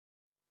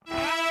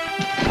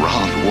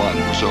Round one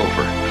was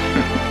over.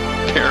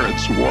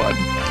 Parents won.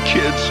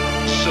 Kids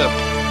sip.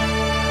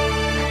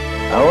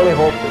 I only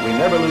hope that we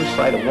never lose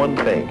sight of one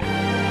thing.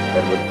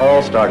 That it was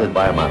all started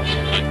by a mouse.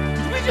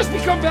 Did we just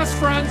become best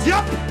friends?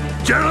 Yep!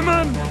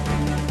 Gentlemen,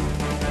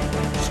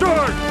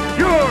 start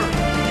your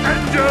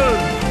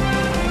engine!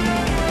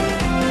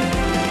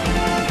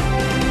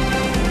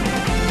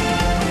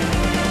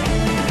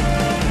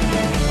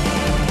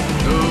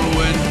 To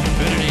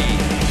infinity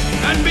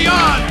and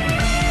beyond!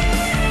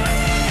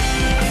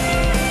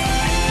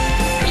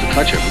 There's a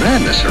touch of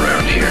madness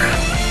around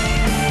here.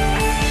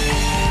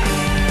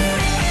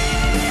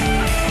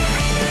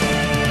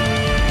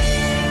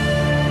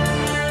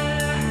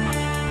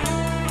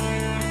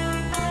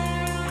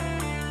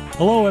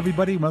 Hello,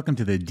 everybody. Welcome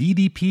to the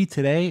DDP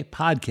Today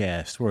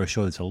podcast, where a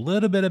show that's a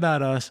little bit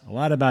about us, a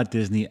lot about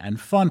Disney,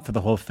 and fun for the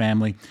whole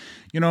family.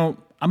 You know,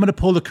 I'm going to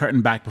pull the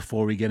curtain back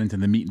before we get into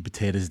the meat and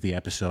potatoes of the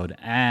episode.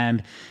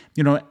 And,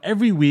 you know,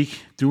 every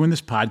week doing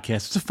this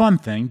podcast, it's a fun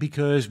thing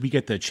because we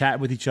get to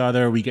chat with each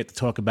other. We get to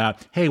talk about,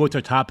 hey, what's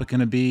our topic going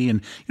to be? And,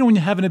 you know, when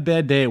you're having a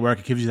bad day at work,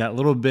 it gives you that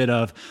little bit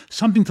of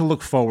something to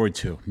look forward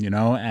to, you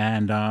know.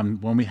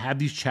 And when we have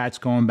these chats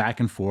going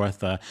back and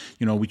forth,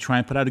 you know, we try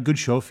and put out a good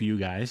show for you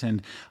guys.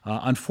 And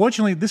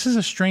unfortunately, this is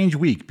a strange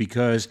week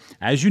because,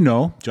 as you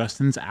know,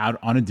 Justin's out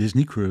on a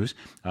Disney cruise.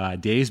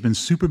 Dave's been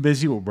super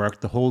busy with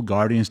work, the whole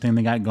Guardians thing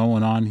they got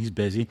going on. He's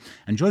busy.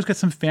 And Joe's got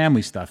some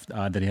family stuff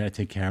that he had to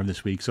take care of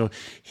this week. So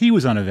he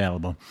was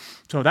unavailable.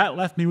 So that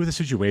left me with a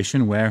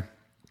situation where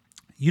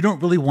you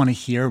don't really want to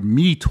hear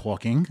me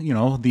talking, you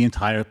know, the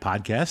entire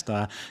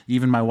podcast.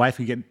 Even my wife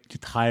would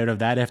get tired of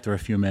that after a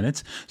few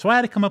minutes. So I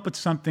had to come up with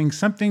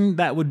something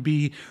that would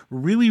be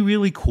really,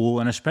 really cool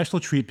and a special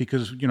treat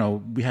because, you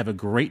know, we have a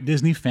great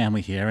Disney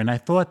family here. And I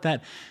thought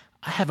that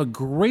I have a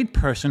great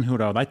person who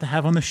I would like to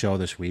have on the show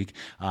this week.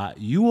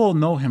 You all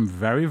know him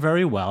very,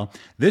 very well.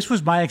 This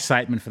was my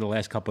excitement for the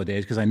last couple of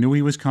days because I knew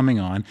he was coming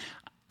on.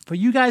 For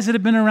you guys that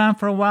have been around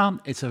for a while,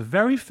 it's a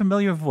very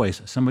familiar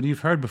voice, somebody you've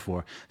heard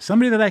before.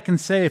 Somebody that I can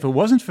say, if it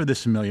wasn't for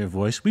this familiar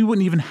voice, we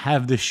wouldn't even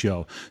have this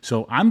show.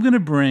 So I'm going to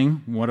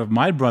bring one of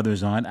my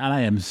brothers on, and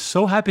I am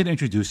so happy to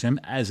introduce him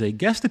as a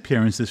guest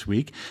appearance this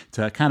week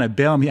to kind of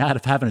bail me out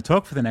of having to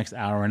talk for the next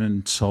hour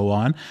and so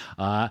on.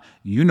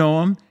 You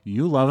know him,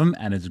 you love him,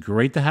 and it's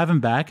great to have him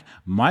back.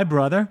 My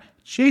brother,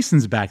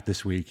 Jason's back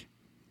this week.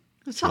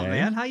 What's up,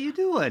 man? How you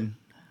doing?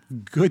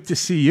 Good to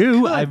see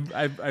you. Good.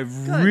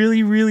 I've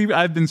really,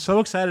 I've been so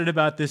excited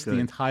about this the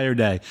entire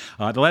day.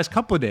 The last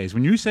couple of days,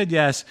 when you said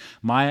yes,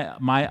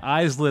 my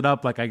eyes lit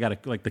up like I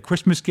got like the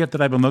Christmas gift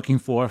that I've been looking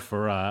for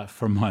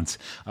months.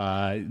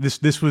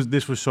 This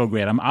was so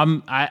great.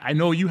 I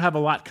know you have a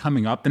lot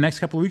coming up the next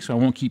couple of weeks, so I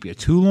won't keep you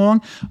too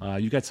long.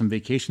 You got some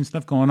vacation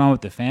stuff going on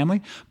with the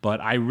family,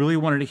 but I really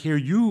wanted to hear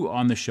you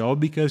on the show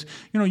because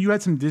you know you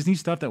had some Disney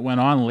stuff that went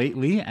on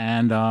lately,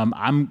 and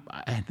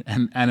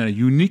and a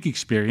unique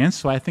experience.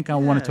 So I think I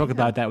want to talk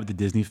about that with the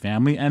Disney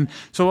family. And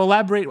so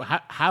elaborate,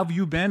 how have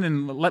you been?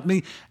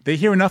 And they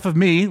hear enough of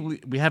me.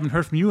 We haven't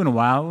heard from you in a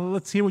while.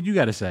 Let's hear what you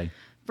got to say.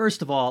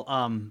 First of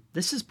all,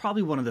 this is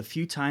probably one of the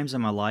few times in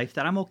my life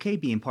that I'm okay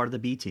being part of the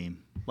B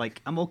team.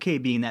 Like, I'm okay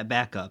being that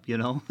backup, you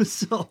know?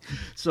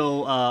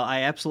 So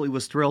I absolutely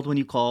was thrilled when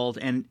you called,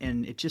 and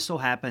it just so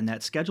happened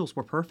that schedules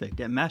were perfect.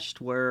 It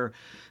meshed where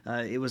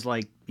it was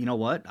like, you know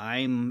what?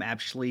 I'm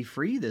actually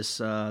free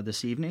this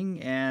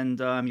evening, and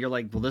you're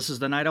like, well, this is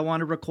the night I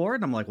want to record.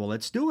 And I'm like, well,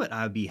 let's do it.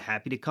 I'd be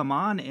happy to come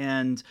on.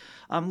 And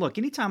look,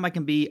 anytime I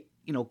can be,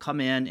 you know, come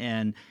in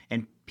and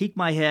peek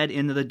my head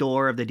into the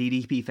door of the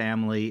DDP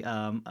family.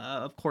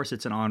 Of course,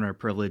 it's an honor and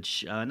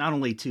privilege, not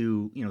only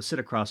to, you know, sit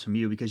across from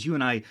you, because you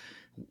and I,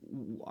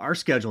 our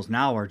schedules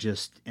now are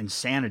just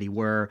insanity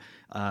where,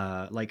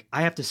 like,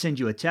 I have to send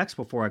you a text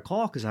before I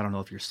call because I don't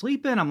know if you're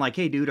sleeping. I'm like,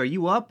 hey, dude, are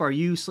you up? Are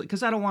you sleep?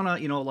 Because I don't want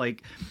to, you know,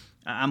 like,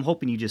 I'm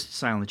hoping you just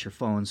silence your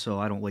phone so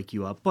I don't wake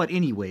you up. But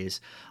anyways,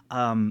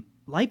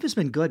 life has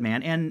been good,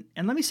 man. And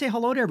let me say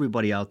hello to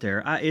everybody out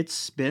there.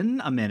 It's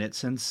been a minute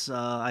since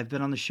I've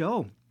been on the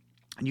show.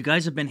 And you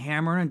guys have been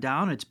hammering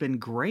down. It's been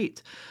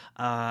great.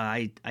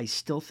 I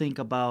still think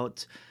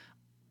about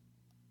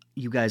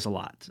you guys a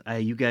lot.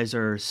 You guys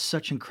are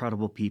such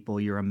incredible people.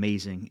 You're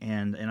amazing.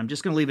 And I'm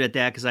just going to leave it at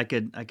that because I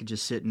could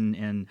just sit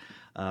and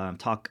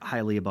talk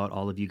highly about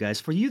all of you guys.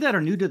 For you that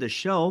are new to the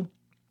show,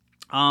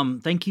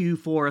 thank you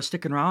for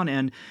sticking around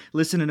and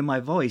listening to my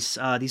voice.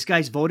 These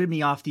guys voted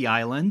me off the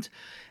island.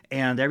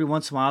 And every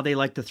once in a while, they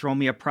like to throw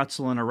me a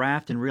pretzel in a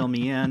raft and reel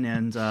me in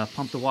and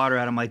pump the water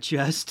out of my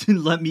chest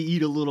and let me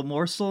eat a little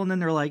morsel. And then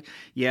they're like,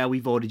 yeah, we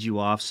voted you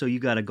off, so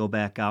you got to go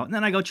back out. And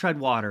then I go tread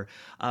water.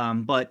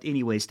 But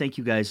anyways, thank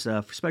you guys,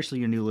 especially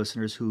your new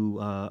listeners who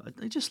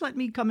just let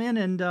me come in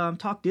and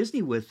talk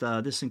Disney with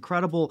this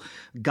incredible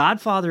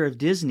godfather of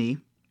Disney,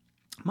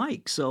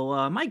 Mike.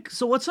 So, Mike,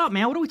 so what's up,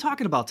 man? What are we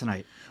talking about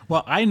tonight?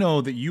 Well, I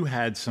know that you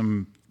had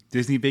some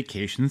Disney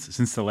vacations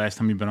since the last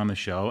time you've been on the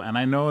show. And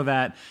I know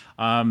that,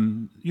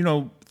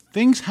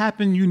 things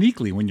happen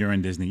uniquely when you're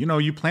in Disney. You know,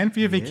 you plan for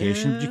your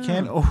vacation, but you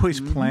can't always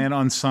plan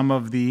on some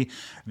of the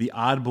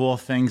oddball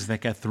things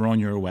that get thrown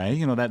your way.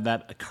 You know,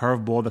 that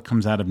curveball that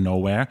comes out of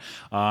nowhere.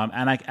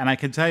 And I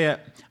can tell you,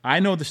 I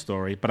know the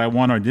story, but I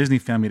want our Disney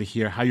family to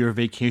hear how your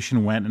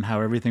vacation went and how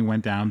everything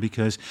went down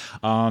because,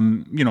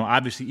 you know,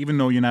 obviously, even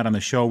though you're not on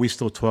the show, we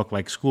still talk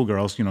like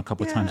schoolgirls, you know, a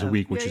couple of times a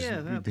week, which is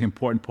the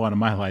important part of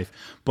my life.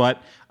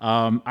 But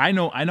I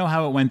know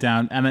how it went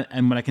down.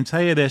 And when I can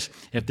tell you this,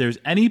 if there's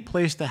any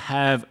place to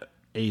have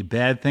a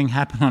bad thing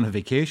happen on a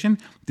vacation,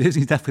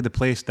 Disney's definitely the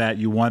place that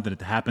you wanted it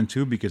to happen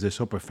to because they're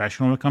so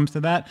professional when it comes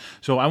to that.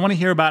 So I want to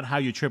hear about how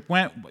your trip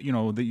went, you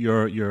know,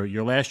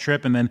 your last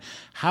trip, and then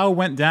how it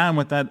went down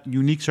with that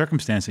unique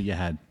circumstance that you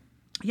had.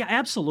 Yeah,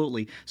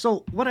 absolutely.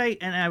 So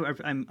I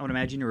would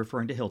imagine you're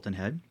referring to Hilton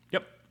Head.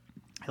 Yep.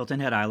 Hilton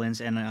Head Islands,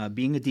 and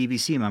being a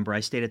DVC member, I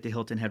stayed at the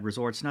Hilton Head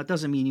Resorts. Now, it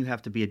doesn't mean you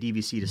have to be a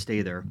DVC to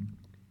stay there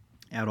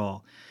at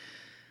all.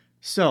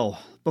 So,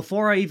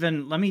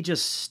 let me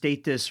just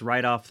state this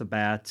right off the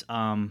bat.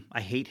 I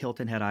hate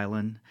Hilton Head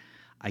Island.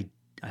 I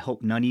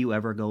hope none of you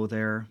ever go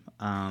there.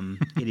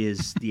 It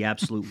is the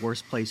absolute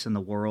worst place in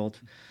the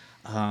world.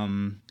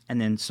 And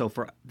then, so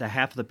for the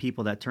half of the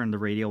people that turned the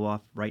radio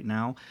off right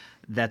now,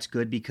 that's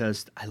good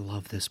because I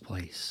love this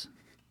place.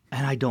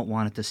 And I don't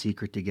want it the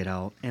secret to get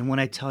out. And when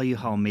I tell you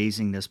how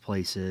amazing this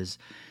place is,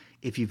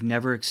 if you've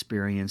never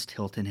experienced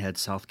Hilton Head,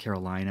 South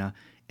Carolina,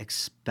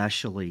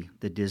 especially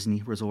the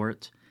Disney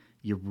Resort,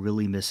 you're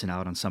really missing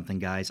out on something,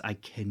 guys. I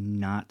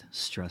cannot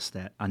stress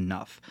that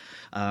enough.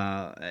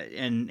 Mike,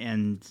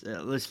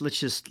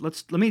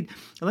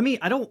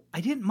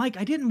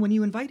 when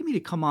you invited me to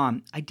come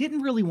on, I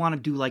didn't really want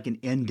to do like an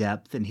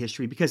in-depth in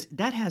history because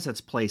that has its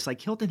place. Like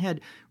Hilton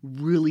Head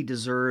really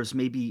deserves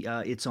maybe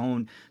its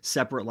own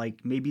separate,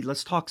 like maybe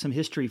let's talk some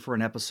history for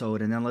an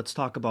episode and then let's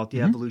talk about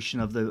the evolution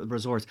of the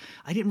resorts.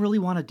 I didn't really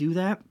want to do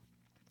that.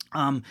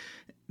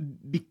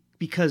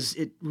 Because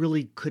it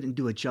really couldn't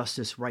do it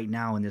justice right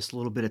now in this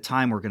little bit of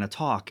time we're going to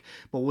talk.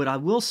 But what I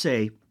will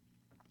say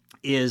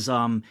is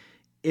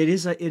it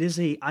is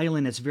a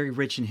island that's very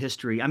rich in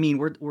history. I mean,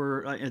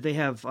 they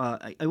have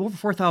over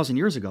 4,000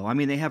 years ago. I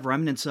mean, they have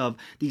remnants of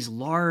these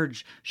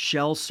large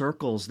shell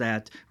circles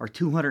that are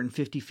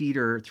 250 feet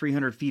or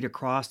 300 feet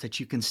across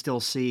that you can still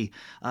see.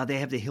 They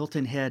have the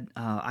Hilton Head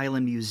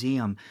Island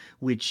Museum,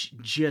 which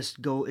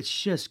just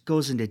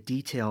goes into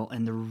detail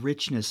and the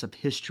richness of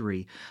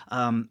history.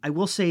 I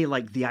will say,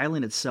 like the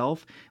island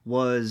itself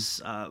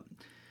was.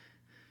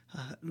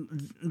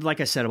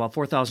 Like I said, about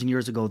 4,000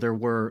 years ago, there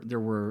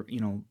were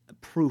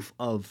proof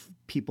of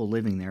people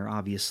living there.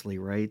 Obviously,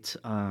 right?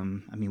 I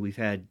mean, we've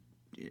had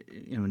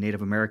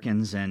Native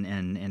Americans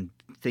and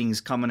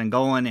things coming and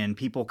going, and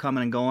people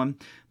coming and going.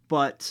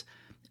 But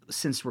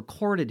since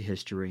recorded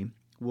history,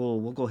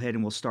 we'll go ahead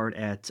and we'll start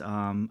at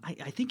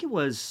I think it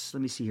was.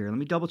 Let me see here. Let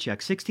me double check.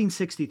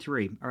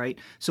 1663. All right.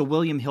 So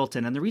William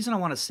Hilton, and the reason I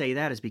want to say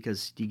that is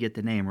because you get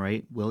the name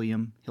right,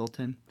 William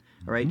Hilton.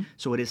 All right,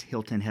 so it is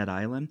Hilton Head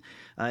Island.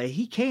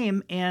 He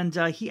came and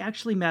he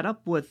actually met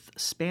up with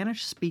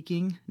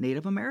Spanish-speaking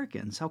Native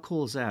Americans. How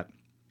cool is that?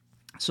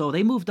 So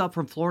they moved up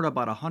from Florida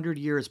about 100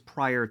 years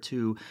prior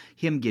to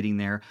him getting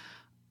there.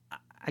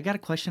 I got a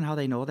question how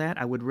they know that.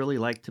 I would really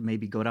like to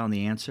maybe go down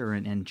the answer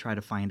and try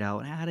to find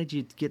out, how did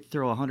you get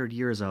through 100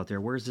 years out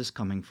there? Where's this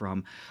coming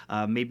from?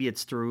 Maybe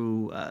it's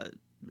through,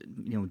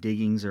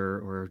 diggings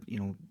or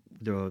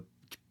the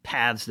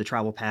paths, the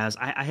travel paths.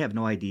 I have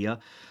no idea.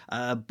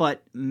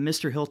 But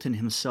Mr. Hilton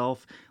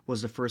himself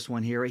was the first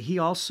one here. He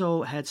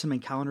also had some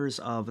encounters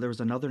there was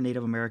another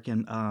Native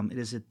American, it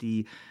is at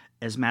the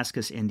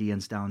Asmascus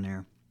Indians down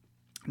there.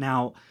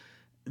 Now,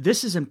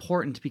 this is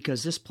important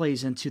because this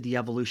plays into the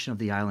evolution of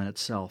the island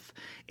itself.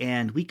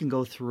 And we can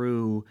go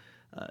through,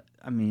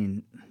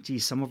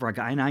 some of our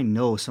guys, and I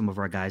know some of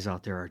our guys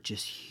out there are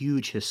just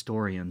huge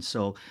historians.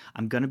 So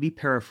I'm going to be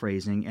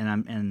paraphrasing,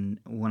 and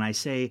when I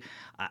say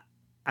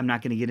I'm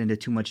not going to get into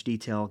too much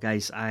detail,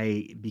 guys,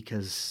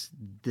 because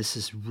this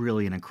is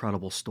really an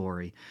incredible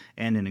story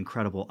and an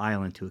incredible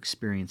island to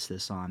experience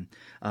this on.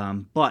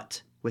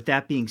 But with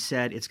that being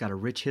said, it's got a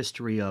rich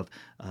history of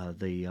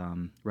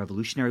the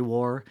Revolutionary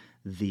War,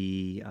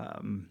 the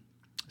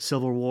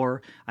Civil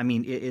War. I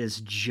mean, it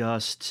is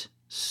just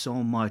so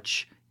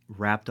much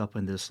wrapped up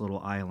in this little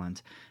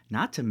island.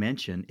 Not to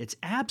mention, it's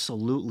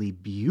absolutely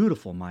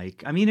beautiful,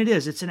 Mike. I mean, it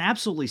is. It's an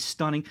absolutely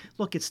stunning...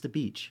 Look, it's the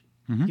beach.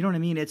 You know what I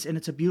mean? It's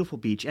a beautiful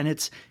beach, and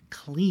it's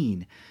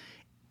clean.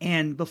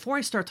 And before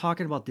I start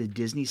talking about the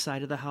Disney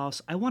side of the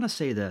house, I want to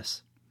say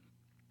this.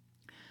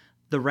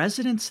 The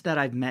residents that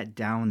I've met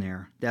down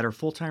there that are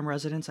full-time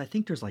residents, I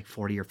think there's like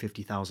 40 or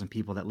 50,000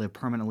 people that live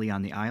permanently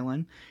on the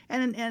island.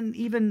 And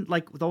even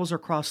like those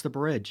across the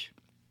bridge.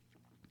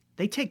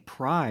 They take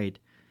pride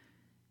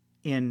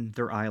in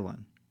their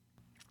island.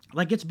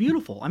 Like, it's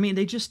beautiful. I mean,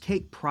 they just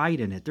take pride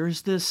in it.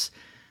 There's this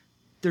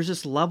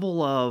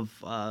level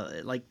of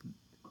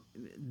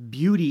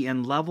beauty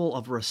and level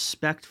of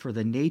respect for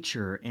the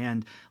nature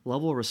and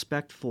level of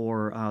respect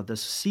for the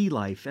sea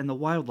life and the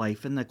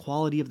wildlife and the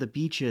quality of the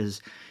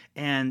beaches.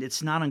 And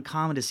it's not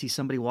uncommon to see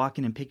somebody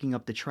walking and picking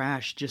up the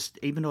trash, just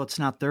even though it's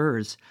not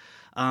theirs.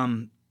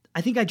 I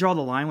think I draw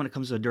the line when it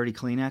comes to a dirty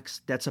Kleenex.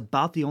 That's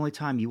about the only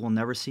time you will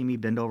never see me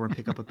bend over and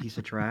pick up a piece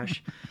of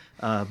trash.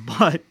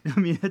 But I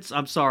mean,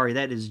 I'm sorry,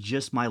 that is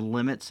just my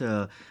limit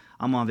to.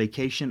 I'm on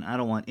vacation. I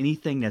don't want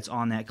anything that's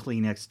on that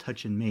Kleenex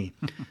touching me.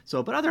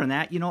 So, but other than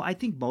that, I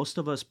think most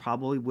of us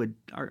probably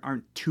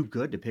aren't too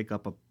good to pick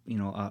up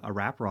a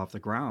wrapper off the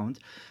ground.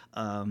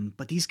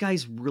 But these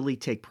guys really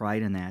take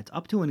pride in that,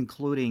 up to and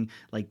including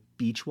like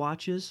beach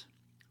watches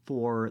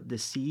for the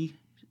sea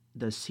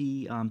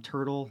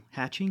turtle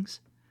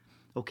hatchings.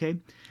 Okay,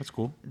 That's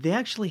cool. they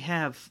actually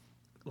have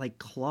like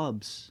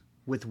clubs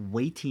with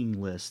waiting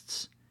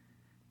lists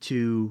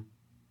to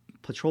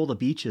patrol the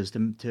beaches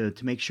to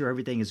make sure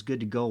everything is good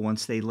to go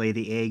once they lay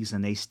the eggs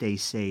and they stay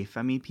safe.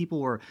 I mean, people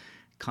were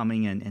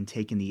coming and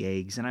taking the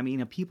eggs, and I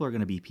mean, people are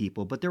going to be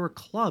people, but there were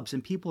clubs,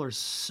 and people are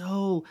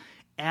so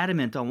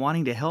adamant on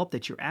wanting to help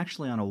that you're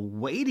actually on a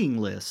waiting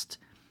list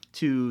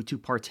to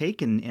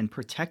partake in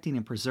protecting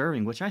and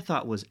preserving, which I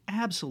thought was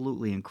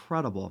absolutely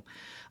incredible.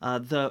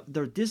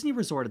 The Disney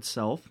Resort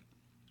itself,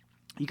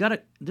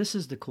 this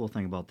is the cool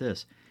thing about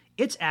this.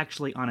 It's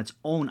actually on its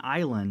own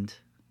island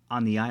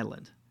on the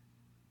island.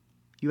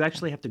 You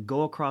actually have to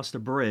go across the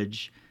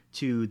bridge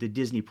to the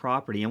Disney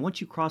property, and once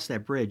you cross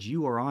that bridge,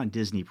 you are on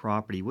Disney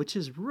property, which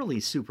is really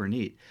super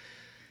neat.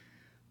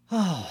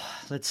 Oh,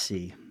 let's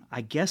see.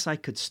 I guess I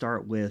could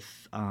start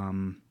with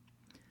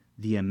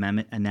the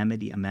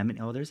anemone.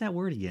 Oh, there's that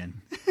word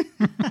again.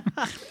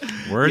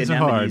 Words are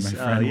hard, my Anemones.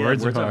 friend.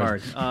 Words are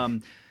hard.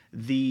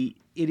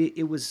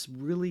 It was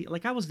really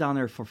like I was down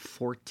there for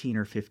 14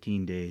 or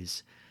 15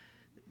 days.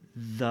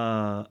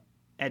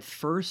 At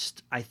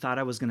first, I thought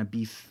I was going to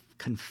be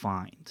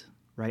confined,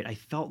 right? I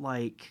felt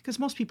like, because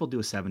most people do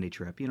a 7-day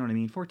trip, you know what I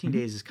mean? 14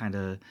 days is I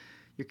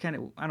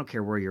don't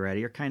care where you're at,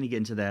 you're kind of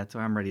getting to that, so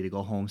I'm ready to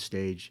go home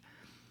stage.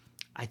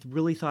 I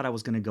really thought I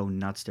was going to go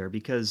nuts there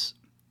because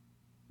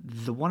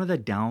one of the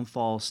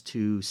downfalls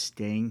to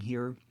staying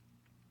here,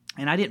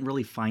 and I didn't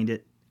really find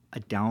it a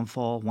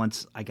downfall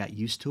once I got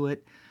used to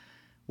it,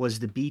 was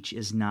the beach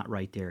is not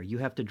right there. You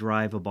have to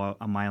drive about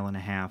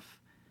 1.5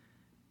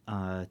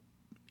 miles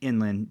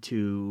inland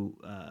to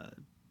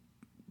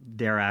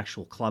their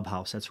actual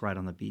clubhouse. That's right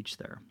on the beach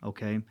there,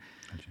 okay?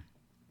 Gotcha.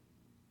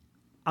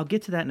 I'll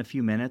get to that in a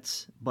few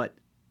minutes, but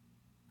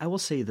I will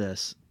say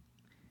this.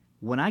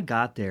 When I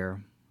got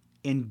there,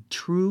 in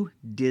true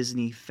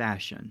Disney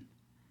fashion,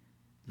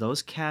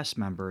 those cast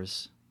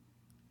members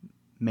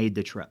made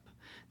the trip.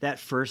 That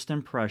first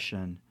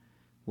impression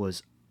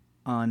was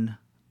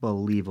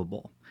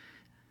unbelievable.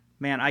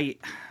 Man,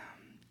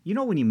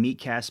 when you meet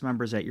cast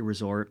members at your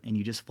resort and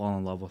you just fall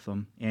in love with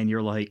them and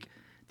you're like,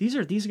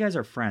 these guys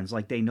are friends.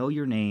 Like, they know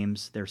your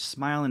names. They're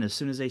smiling as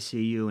soon as they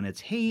see you, and it's,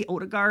 hey,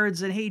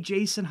 Odegaards, and hey,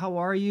 Jason, how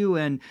are you?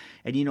 And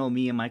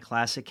me in my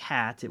classic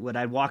hat,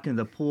 I'd walk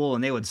into the pool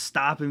and they would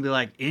stop and be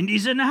like,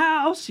 Indy's in the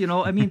house.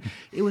 I mean,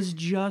 it was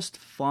just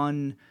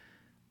fun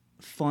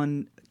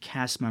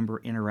cast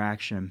member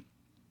interaction.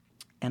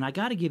 And I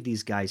got to give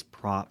these guys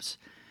props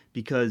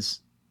because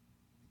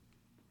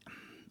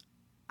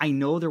I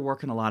know they're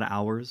working a lot of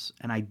hours,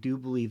 and I do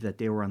believe that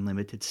they were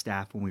unlimited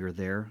staff when we were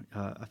there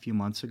a few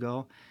months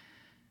ago.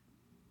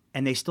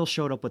 And they still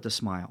showed up with a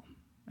smile,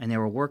 and they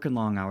were working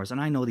long hours. And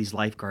I know these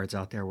lifeguards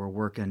out there were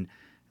working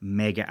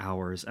mega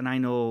hours, and I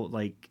know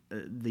like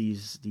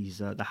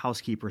the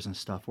housekeepers and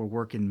stuff were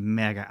working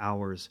mega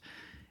hours,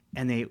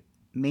 and they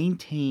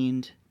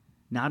maintained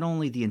not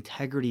only the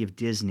integrity of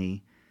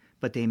Disney,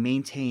 but they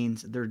maintained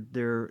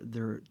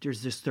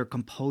their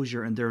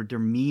composure, and their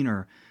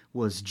demeanor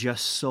was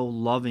just so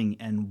loving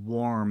and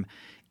warm.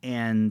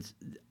 And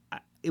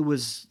it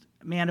was,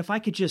 man, if I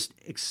could just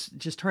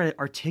try to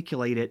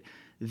articulate it,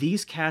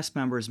 these cast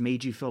members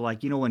made you feel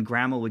like, when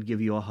grandma would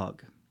give you a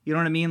hug. You know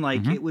what I mean?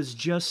 Like, It was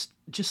just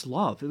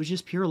love. It was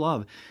just pure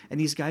love. And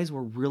these guys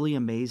were really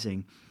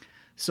amazing.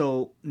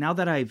 So now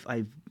that I've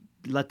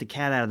let the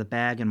cat out of the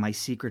bag and my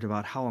secret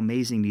about how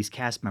amazing these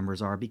cast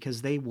members are,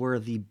 because they were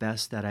the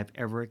best that I've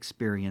ever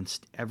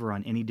experienced ever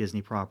on any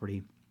Disney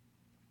property.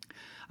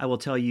 I will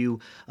tell you,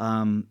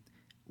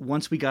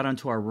 once we got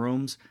onto our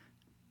rooms,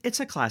 it's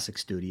a classic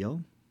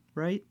studio,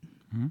 right?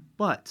 Mm-hmm.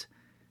 But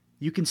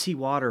you can see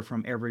water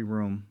from every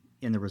room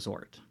in the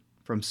resort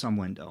from some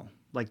window.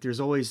 Like, there's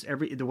always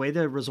the way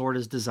the resort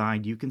is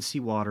designed, you can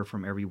see water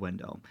from every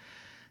window.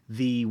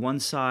 The one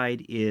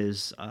side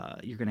is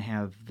you're going to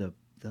have the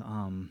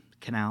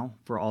canal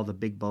for all the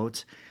big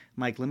boats.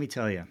 Mike, let me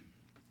tell you,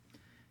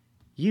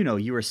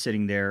 you were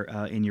sitting there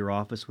in your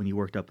office when you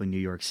worked up in New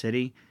York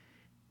City.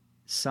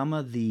 Some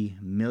of the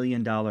 $1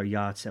 million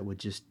yachts that would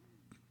just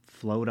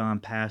float on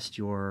past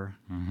your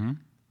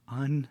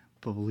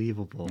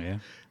unbelievable. Yeah.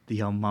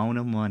 The amount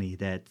of money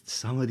that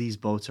some of these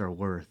boats are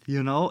worth,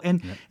 you know,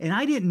 and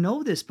I didn't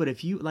know this, but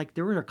if you like,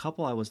 there were a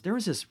couple there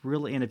was this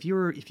really, and if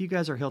you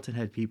guys are Hilton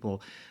Head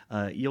people,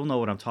 you'll know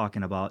what I'm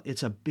talking about.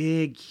 It's a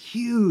big,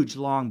 huge,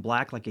 long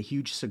black, like a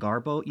huge cigar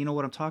boat. You know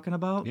what I'm talking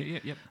about?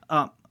 Yep.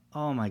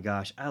 Oh my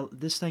gosh,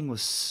 this thing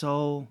was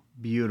so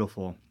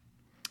beautiful.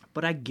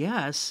 But I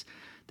guess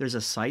there's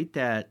a site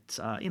that,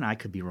 I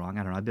could be wrong.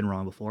 I don't know. I've been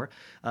wrong before.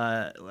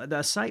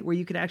 The site where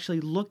you could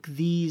actually look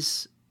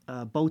these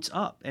boats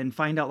up and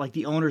find out like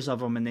the owners of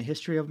them and the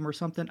history of them or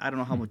something. I don't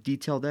know how much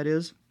detail that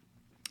is.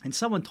 And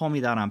someone told me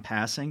that on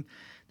passing.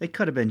 They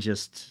could have been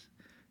just,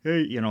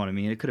 hey, you know what I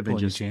mean? It could have been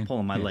just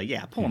pulling my leg.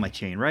 Yeah, pulling my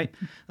chain, right?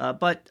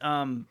 But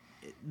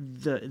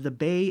the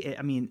bay,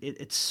 I mean,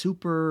 it's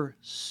super,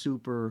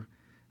 super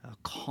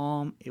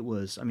calm. It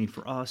was, I mean,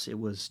 for us, it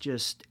was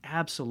just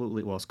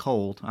absolutely, well, it's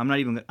cold. I'm not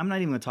even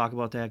going to talk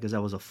about that because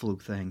that was a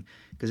fluke thing.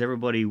 Because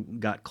everybody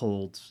got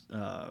cold.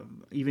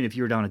 Even if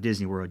you were down at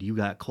Disney World, you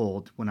got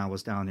cold when I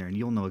was down there, and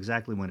you'll know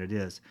exactly when it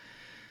is.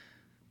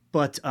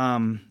 But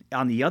on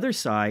the other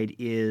side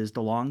is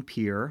the Long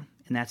Pier,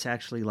 and that's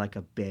actually like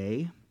a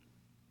bay.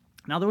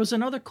 Now, there was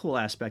another cool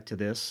aspect to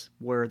this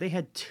where they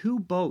had 2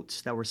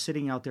 boats that were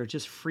sitting out there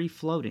just free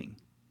floating.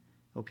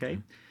 Okay?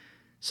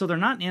 So they're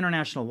not in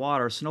international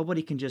water, so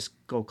nobody can just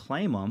go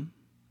claim them.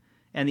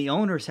 And the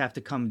owners have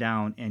to come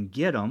down and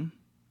get them.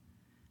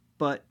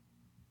 But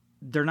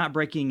they're not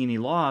breaking any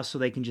laws, so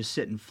they can just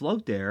sit and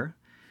float there.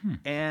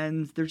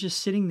 And they're just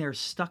sitting there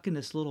stuck in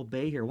this little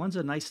bay here. One's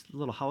a nice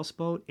little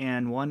houseboat,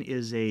 and one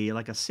is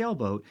like a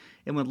sailboat.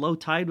 And when low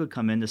tide would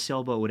come in, the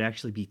sailboat would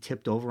actually be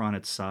tipped over on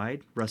its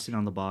side, resting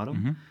on the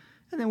bottom.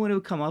 And then when it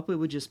would come up, it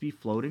would just be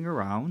floating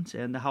around,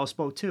 and the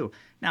houseboat too.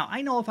 Now,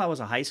 I know if I was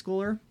a high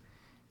schooler,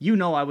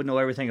 I would know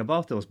everything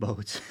about those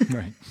boats.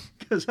 Right.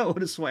 Because I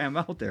would have swam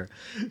out there.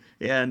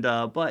 And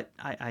but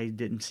I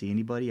didn't see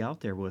anybody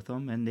out there with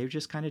them, and they were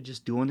just kind of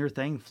just doing their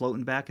thing,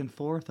 floating back and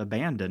forth,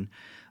 abandoned,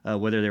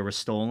 whether they were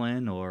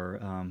stolen or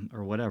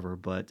whatever.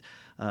 But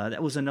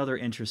that was another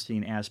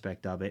interesting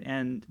aspect of it.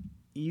 And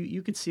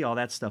you could see all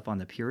that stuff on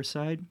the pier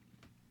side.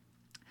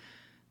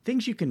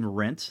 Things you can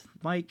rent,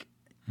 Mike,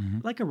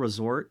 like a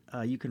resort,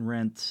 you can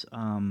rent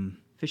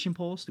fishing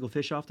poles to go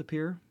fish off the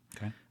pier.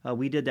 Okay.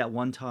 We did that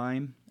one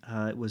time.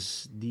 It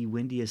was the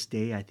windiest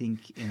day, I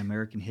think, in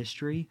American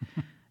history.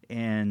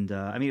 And,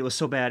 I mean, it was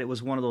so bad. It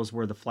was one of those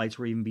where the flights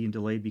were even being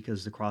delayed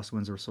because the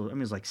crosswinds were so... I mean,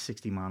 it was like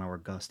 60-mile-an-hour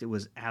gust. It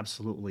was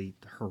absolutely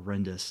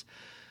horrendous.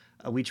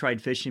 We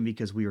tried fishing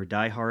because we were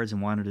diehards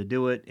and wanted to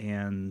do it.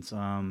 And,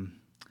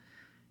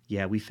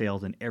 we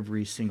failed in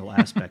every single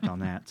aspect on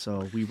that.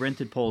 So we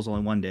rented poles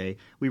only one day.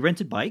 We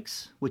rented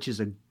bikes, which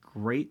is a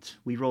great...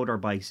 We rode our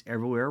bikes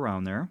everywhere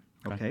around there.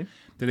 Okay.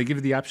 Did they give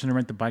you the option to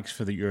rent the bikes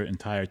for your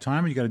entire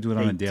time, or you got to do it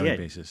on a daily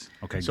basis?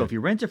 Okay. So if you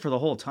rent it for the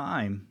whole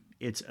time,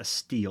 it's a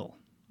steal.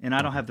 And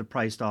I don't have the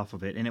price off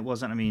of it. And it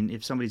wasn't, I mean,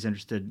 if somebody's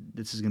interested,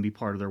 this is going to be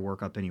part of their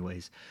workup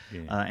anyways.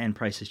 And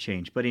prices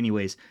change. But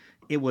anyways,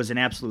 it was an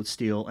absolute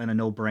steal and a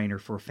no-brainer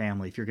for a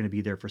family if you're going to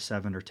be there for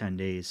 7 or 10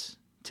 days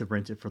to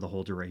rent it for the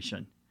whole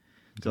duration.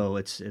 So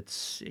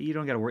it's you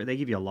don't got to worry. They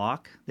give you a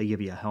lock. They give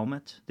you a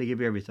helmet. They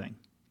give you everything.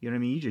 You know what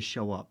I mean? You just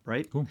show up,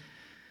 right? Cool.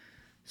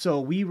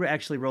 So we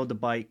actually rode the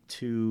bike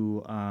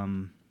to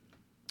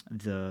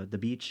the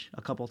beach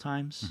a couple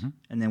times,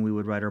 and then we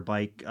would ride our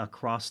bike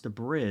across the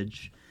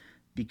bridge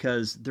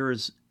because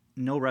there's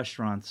no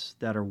restaurants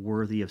that are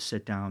worthy of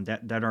sit down.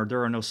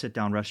 There are no sit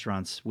down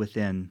restaurants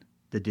within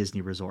the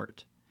Disney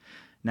Resort.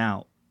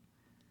 Now,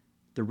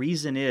 the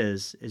reason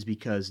is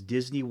because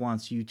Disney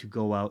wants you to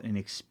go out and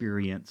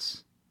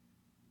experience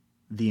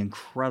the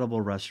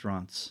incredible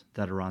restaurants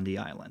that are on the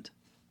island.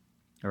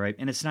 All right.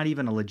 And it's not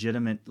even a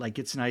legitimate, like,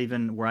 it's not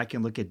even where I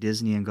can look at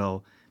Disney and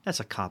go,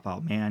 that's a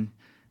cop-out, man.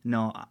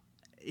 No,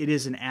 it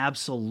is an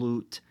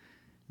absolute,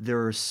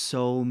 there are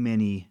so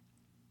many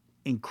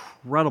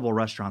incredible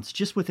restaurants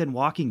just within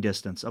walking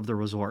distance of the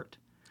resort.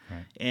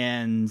 Right.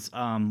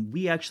 And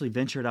we actually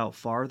ventured out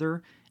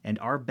farther, and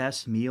our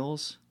best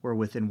meals were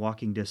within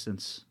walking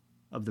distance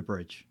of the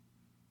bridge.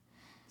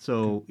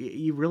 So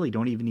you really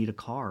don't even need a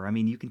car. I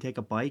mean, you can take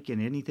a bike,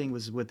 and anything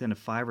was within a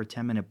 5 or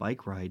 10 minute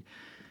bike ride.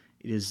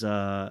 It is,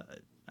 I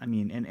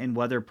mean, and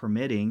weather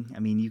permitting, I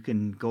mean, you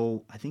can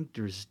go,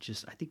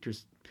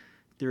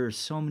 there are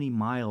so many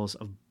miles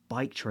of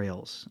bike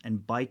trails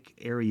and bike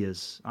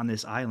areas on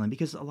this island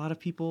because a lot of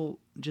people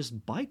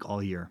just bike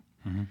all year.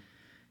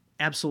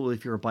 Absolutely,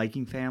 if you're a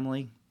biking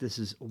family, this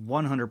is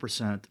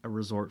 100% a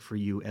resort for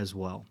you as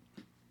well.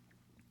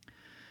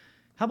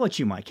 How about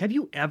you, Mike? Have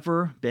you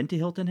ever been to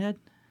Hilton Head?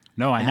 I have.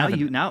 No, I And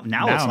haven't. now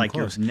it's I'm like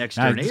your close. next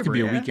Now, door this could be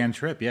neighbor, a yeah. weekend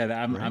trip. Yeah,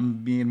 I'm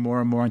being more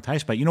and more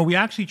enticed by it. We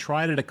actually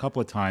tried it a couple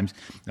of times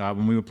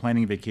when we were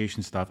planning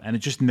vacation stuff, and it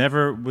just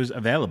never was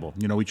available.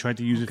 We tried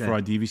to use it for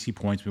our DVC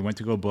points. We went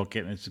to go book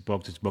it, and it's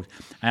booked.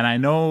 And I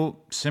know,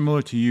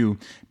 similar to you,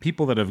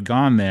 people that have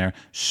gone there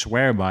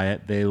swear by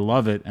it. They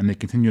love it, and they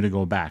continue to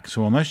go back.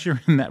 So unless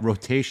you're in that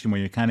rotation where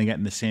you're kind of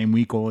getting the same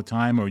week all the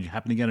time, or you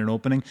happen to get an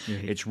opening,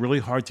 it's really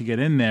hard to get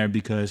in there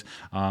because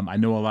I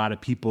know a lot of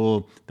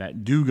people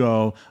that do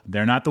go.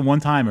 They're not the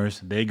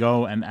one-timers. They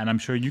go, and I'm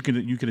sure you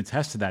could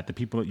attest to that. The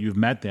people that you've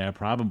met there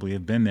probably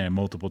have been there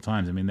multiple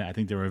times. I mean, I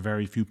think there are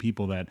very few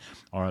people that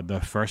are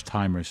the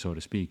first-timers, so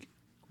to speak.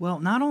 Well,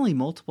 not only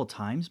multiple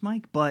times,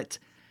 Mike, but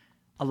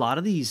a lot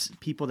of these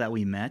people that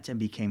we met and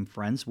became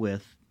friends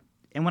with,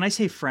 and when I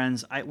say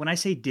friends, when I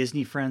say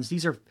Disney friends,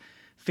 these are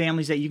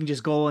families that you can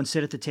just go and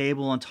sit at the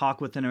table and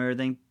talk with and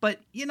everything, but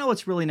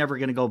it's really never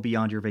going to go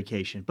beyond your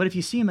vacation. But if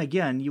you see them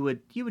again, you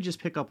would just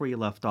pick up where you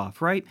left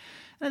off, right?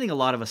 And I think a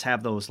lot of us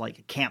have those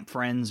like camp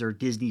friends or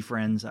Disney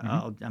friends.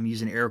 I'm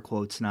using air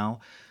quotes now.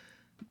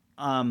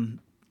 Some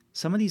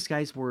of these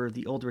guys were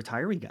the old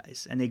retiree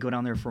guys, and they go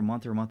down there for a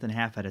month or a month and a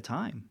half at a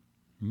time.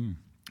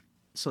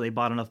 So they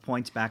bought enough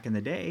points back in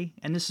the day,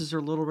 and this is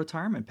their little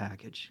retirement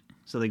package.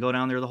 So they go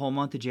down there the whole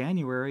month of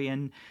January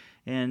and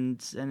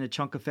a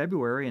chunk of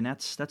February, and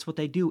that's what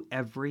they do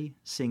every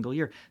single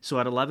year. So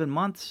at 11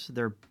 months,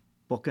 they're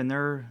booking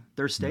their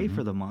stay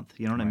for the month.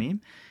 You know what I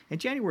mean? And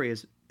January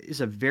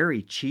is a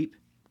very cheap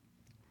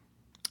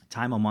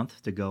time a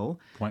month to go,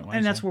 Point-wise,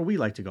 and that's yeah. where we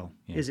like to go.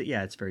 Yeah.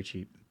 It's very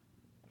cheap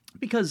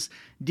because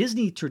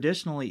Disney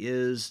traditionally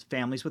is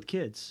families with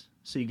kids.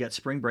 So you got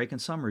spring break and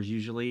summers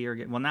usually.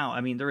 Now, I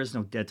mean, there is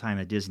no dead time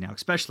at Disney now,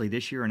 especially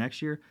this year or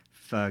next year.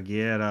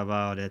 Forget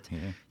about it.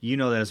 Yeah. You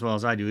know that as well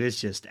as I do. It's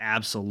just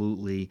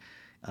absolutely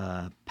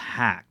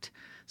packed.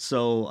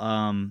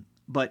 So,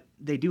 but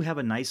they do have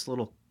a nice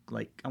little,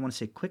 I want to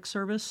say quick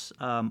service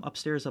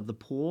upstairs of the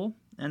pool.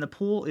 And the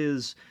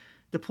pool's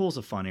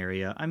a fun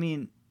area. I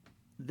mean,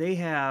 they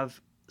have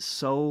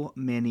so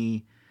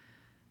many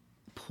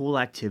pool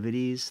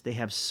activities. They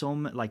have so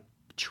much,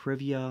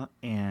 trivia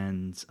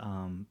and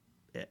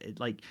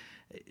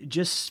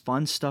just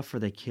fun stuff for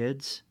the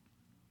kids.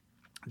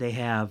 They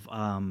have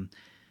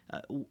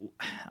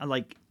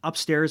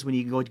upstairs when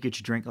you go to get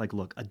your drink,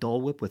 look, a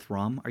Dole Whip with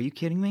rum. Are you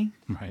kidding me?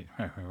 Right.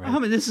 I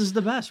mean, this is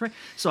the best, right?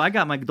 So I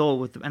got my Dole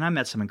with, and I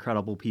met some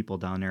incredible people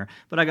down there.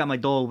 But I got my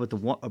Dole with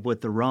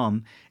the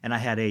rum, and I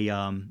had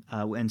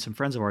and some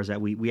friends of ours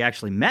that we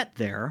actually met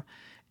there.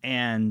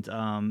 And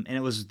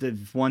it was the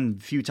one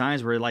few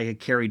times where it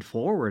carried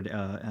forward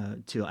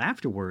to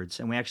afterwards,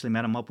 and we actually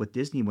met him up with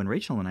Disney when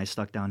Rachel and I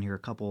stuck down here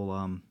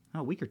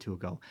a week or two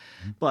ago.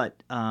 Mm-hmm.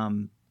 But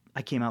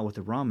I came out with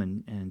the rum,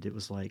 and it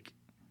was like,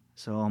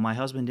 so my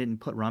husband didn't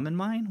put rum in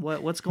mine?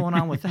 What's going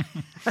on with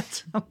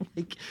that?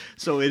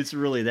 So it's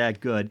really that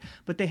good.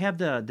 But they have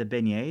the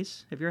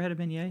beignets. Have you ever had a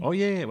beignet? Oh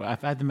yeah.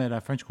 I've had them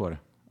at French Quarter.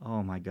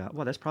 Oh my God!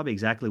 Well, that's probably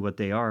exactly what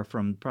they are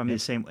from probably the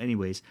same.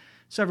 Anyways,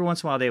 so every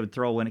once in a while they would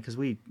throw in it because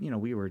we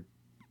were,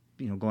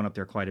 going up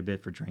there quite a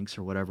bit for drinks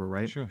or whatever,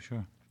 right? Sure.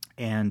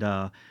 And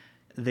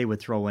they would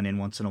throw one in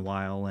once in a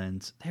while,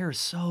 and they're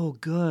so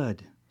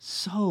good,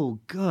 so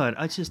good.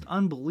 It's just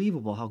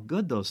unbelievable how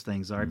good those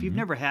things are. If you've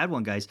never had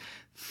one, guys,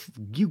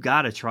 you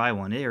got to try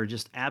one. They are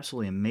just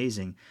absolutely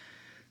amazing.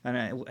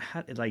 And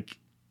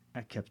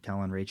I kept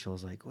telling Rachel, I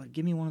was like, "What?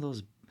 Give me one of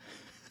those."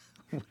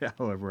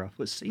 However, I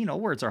was,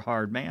 words are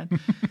hard, man.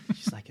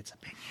 She's like, it's a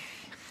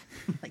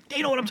beignet. I'm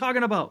they know what I'm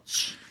talking about.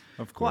 Shh,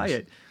 of course.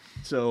 Quiet.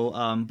 So,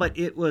 but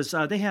it was.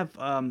 They have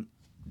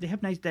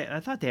nice. I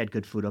thought they had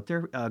good food up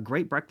there.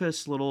 Great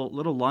breakfast, little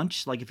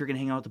lunch. If you're gonna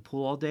hang out at the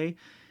pool all day.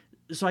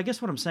 So I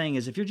guess what I'm saying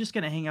is, if you're just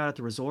gonna hang out at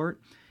the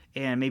resort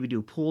and maybe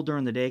do pool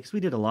during the day, because we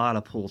did a lot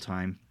of pool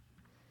time,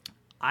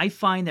 I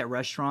find that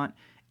restaurant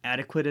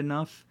adequate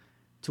enough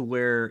to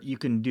where you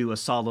can do a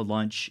solid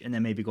lunch and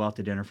then maybe go out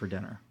to dinner for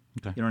dinner.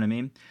 Okay. You know what I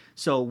mean?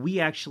 So we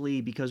actually,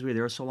 because we were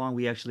there so long,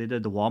 we actually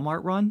did the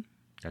Walmart run.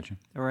 Gotcha.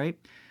 All right.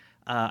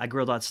 I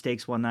grilled out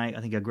steaks one night.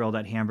 I think I grilled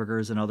out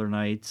hamburgers another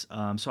night.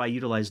 So I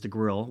utilized the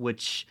grill,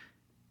 which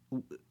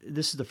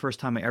this is the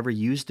first time I ever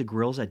used the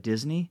grills at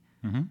Disney.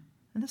 Mm-hmm.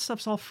 And this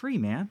stuff's all free,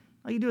 man.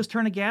 All you do is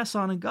turn the gas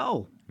on and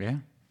go. Yeah.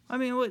 I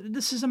mean,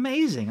 this is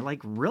amazing.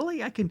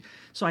 Really?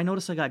 So I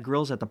noticed I got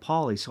grills at the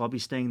Poly, so I'll be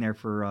staying there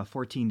for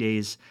 14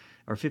 days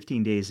or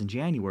 15 days in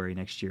January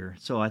next year.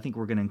 So I think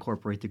we're going to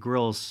incorporate the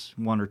grills,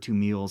 1 or 2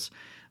 meals,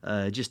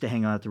 just to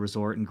hang out at the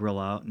resort and grill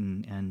out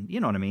and you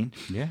know what I mean?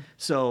 Yeah.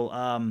 So,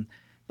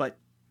 but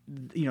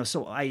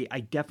so I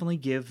definitely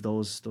give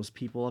those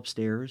people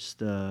upstairs,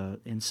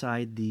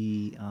 inside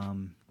the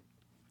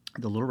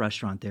little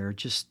restaurant there,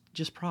 just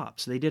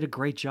props. They did a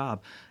great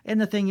job. And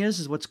the thing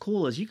is what's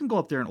cool is you can go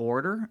up there and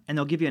order, and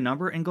they'll give you a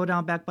number and go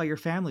down back by your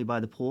family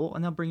by the pool,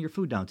 and they'll bring your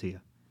food down to you.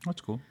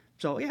 That's cool.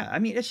 So, yeah, I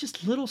mean, it's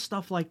just little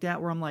stuff like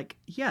that where I'm like,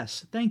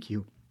 yes, thank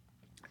you.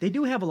 They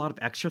do have a lot of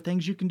extra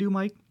things you can do,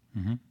 Mike.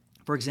 Mm-hmm.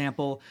 For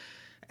example,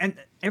 and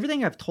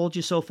everything I've told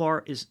you so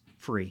far is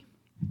free.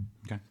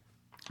 Okay.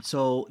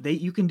 So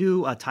you can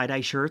do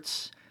tie-dye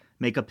shirts,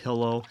 make a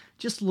pillow,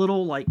 just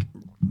little like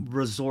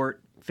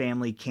resort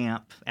family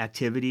camp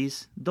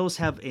activities. Those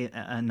have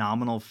a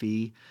nominal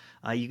fee.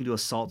 You can do a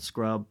salt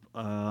scrub.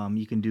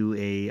 You can do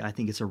I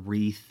think it's a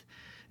wreath.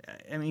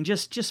 I mean,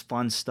 just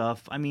fun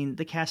stuff. I mean,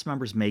 the cast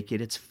members make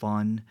it. It's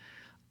fun.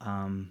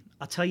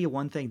 I'll tell you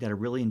one thing that I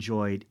really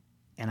enjoyed,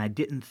 and I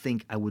didn't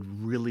think I would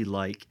really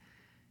like,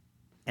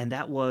 and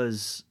that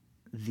was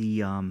the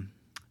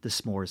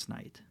s'mores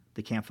night,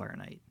 the campfire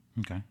night.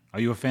 Okay. Are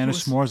you a fan of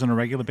s'mores on a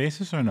regular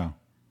basis or no?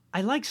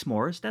 I like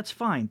s'mores. That's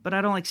fine. But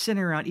I don't like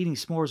sitting around eating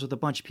s'mores with a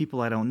bunch of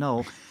people I don't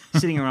know,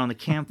 sitting around the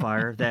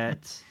campfire.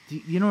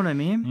 You know what I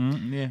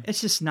mean? Yeah.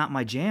 It's just not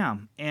my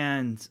jam.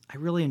 And I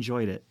really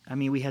enjoyed it. I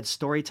mean, we had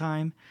story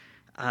time.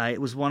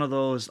 It was one of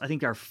those, I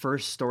think our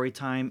first story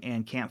time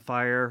and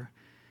campfire,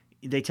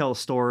 they tell a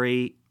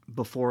story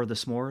before the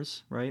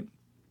s'mores, right?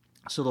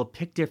 So they'll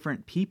pick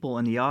different people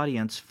in the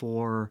audience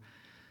to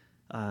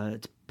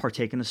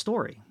partake in the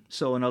story.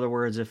 So in other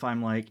words, if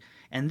I'm like,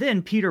 and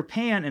then Peter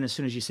Pan, and as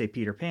soon as you say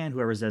Peter Pan,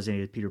 whoever's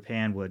designated Peter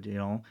Pan would,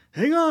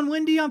 hang on,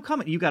 Wendy, I'm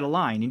coming. You got a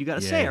line, and you got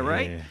to say it,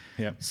 right? Yeah.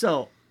 Yep.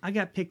 So I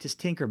got picked as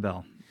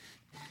Tinkerbell.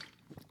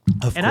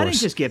 Of And course. I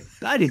didn't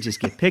just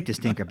get picked as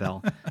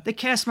Tinkerbell. The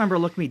cast member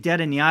looked me dead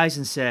in the eyes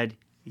and said,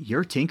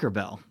 "You're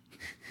Tinkerbell."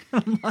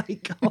 I'm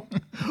like,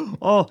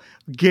 oh,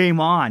 game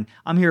on.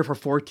 I'm here for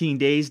 14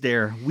 days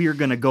there. We're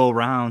going to go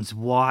rounds,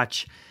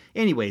 watch.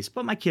 Anyways,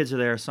 but my kids are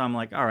there, so I'm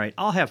like, all right,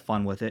 I'll have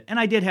fun with it. And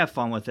I did have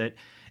fun with it.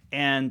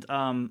 And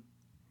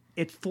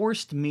it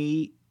forced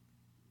me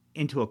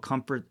into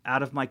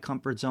out of my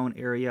comfort zone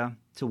area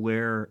to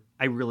where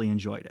I really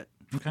enjoyed it.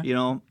 Okay.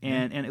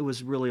 And it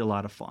was really a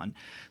lot of fun.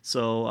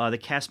 So the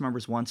cast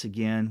members, once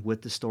again,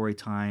 with the story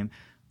time,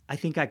 I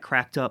think I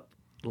cracked up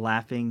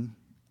laughing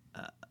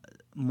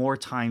more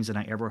times than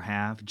I ever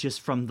have,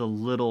 just from the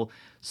little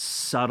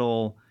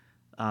subtle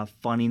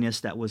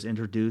funniness that was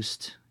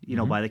introduced,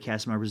 by the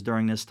cast members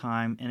during this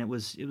time. And it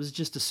was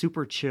just a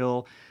super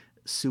chill,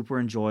 super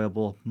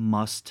enjoyable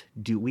must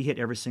do. We hit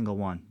every single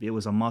one. It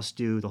was a must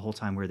do the whole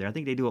time we were there. I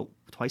think they do it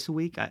twice a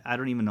week. I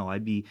don't even know.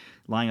 I'd be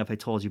lying if I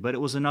told you, but it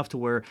was enough to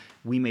where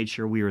we made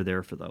sure we were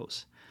there for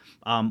those.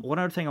 One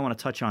other thing I want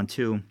to touch on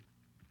too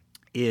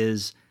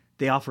is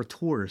they offer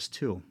tours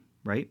too,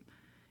 right?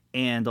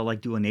 And they'll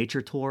like do a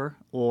nature tour,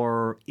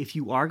 or if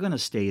you are going to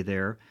stay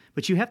there,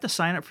 but you have to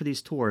sign up for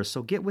these tours.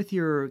 So get with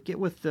the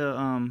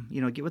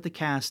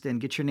cast and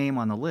get your name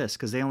on the list,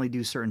 because they only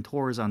do certain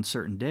tours on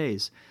certain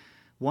days.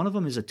 One of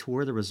them is a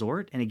tour of the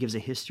resort, and it gives a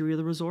history of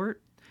the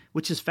resort,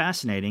 which is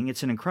fascinating.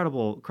 It's an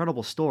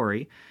incredible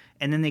story.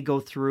 And then they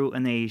go through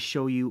and they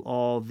show you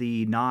all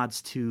the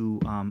nods to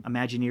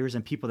Imagineers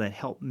and people that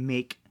help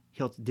make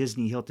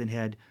Disney Hilton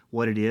Head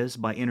what it is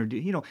by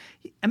introducing.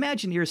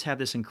 Imagineers have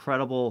this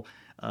incredible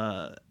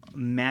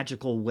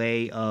magical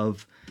way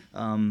of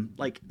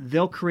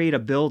they'll create a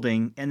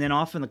building, and then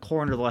off in the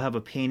corner they'll have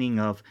a painting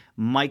of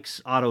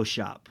Mike's Auto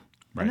Shop.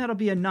 Right. And that'll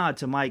be a nod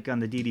to Mike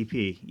on the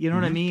DDP. You know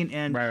what I mean?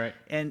 And right.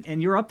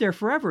 And you're up there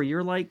forever.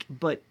 You're like,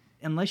 but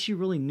unless you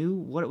really knew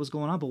what it was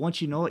going on, but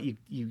once you know it,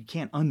 you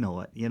can't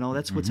unknow it.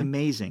 That's what's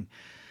amazing.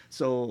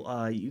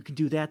 So you can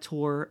do that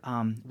tour.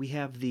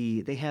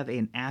 They have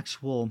an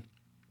actual.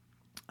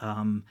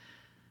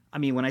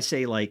 When I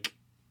say like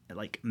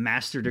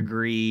master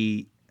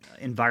degree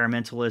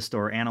environmentalist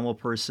or animal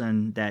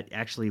person that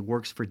actually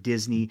works for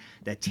Disney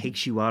that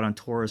takes you out on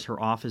tours,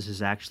 her office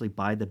is actually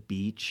by the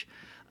beach.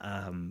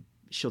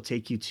 She'll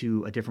take you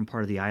to a different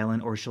part of the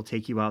island, or she'll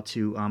take you out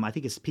to, I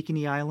think it's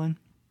Pikini Island.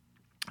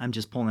 I'm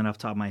just pulling it off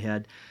the top of my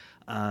head.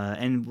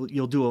 And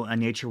you'll do a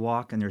nature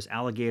walk, and there's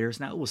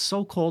alligators. Now, it was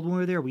so cold when we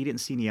were there, we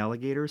didn't see any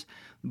alligators,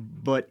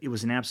 but it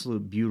was an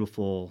absolute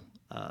beautiful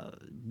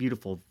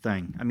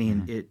thing. I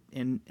mean,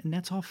 and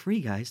that's all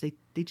free, guys.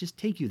 They just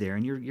take you there,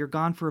 and you're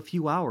gone for a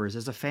few hours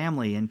as a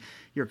family, and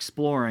you're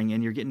exploring,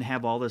 and you're getting to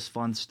have all this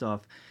fun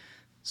stuff.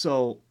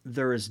 So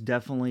there is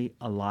definitely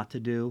a lot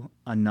to do,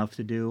 enough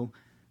to do.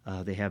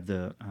 They have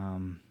the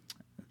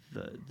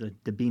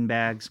bean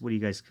bags. What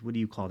do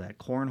you call that?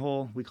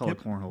 Cornhole? We call it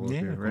cornhole up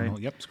here, right? Cornhole.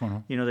 Yep, it's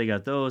cornhole. They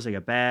got those. They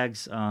got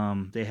bags.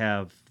 They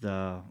have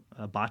the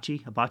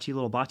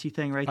little bocce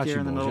thing right there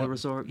in the middle of the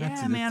resort.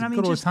 That's yeah, man. It's a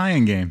good old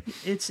Italian game.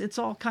 It's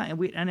all kind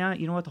of. And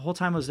you know what? The whole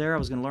time I was there, I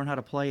was going to learn how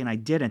to play, and I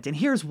didn't. And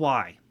here's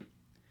why.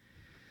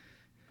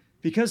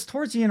 Because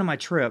towards the end of my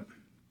trip,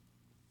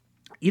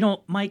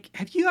 Mike,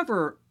 have you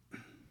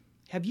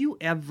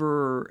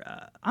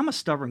ever? I'm a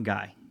stubborn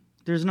guy.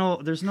 There's no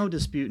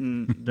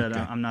disputing that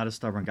okay. I'm not a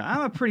stubborn guy.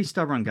 I'm a pretty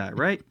stubborn guy,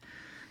 right?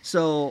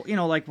 So,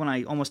 like when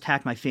I almost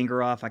hacked my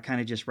finger off, I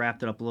kind of just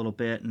wrapped it up a little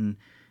bit, and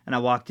I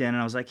walked in and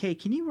I was like, "Hey,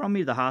 can you run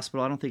me to the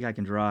hospital? I don't think I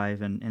can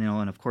drive." And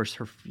and of course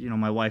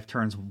my wife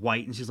turns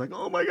white and she's like,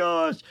 "Oh my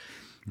gosh!"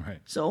 Right.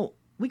 So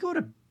we go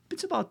to.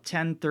 It's about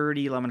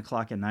 10:30, 11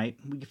 o'clock at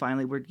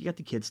we get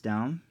the kids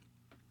down.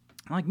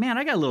 I'm like, man,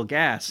 I got a little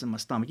gas in my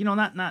stomach.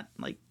 Not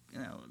like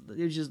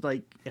it was just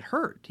like it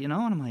hurt, And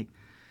I'm like,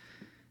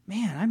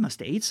 man, I must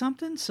have ate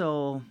something.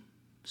 So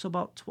So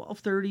about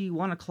 12:30,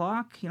 1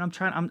 o'clock,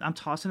 I'm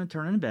tossing and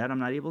turning in bed. I'm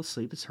not able to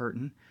sleep. It's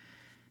hurting.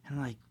 And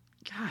I'm like,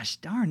 gosh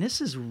darn, this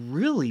is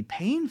really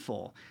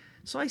painful.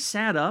 So I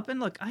sat up, and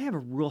look, I have a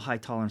real high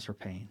tolerance for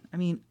pain. I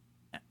mean,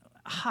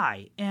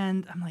 high.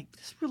 And I'm like,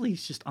 this really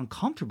is just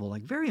uncomfortable,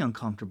 like very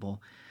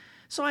uncomfortable.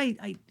 So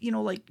I you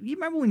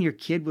remember when your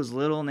kid was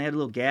little and they had a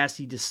little gas,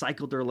 you just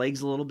cycled their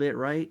legs a little bit,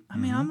 right? I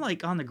mean, I'm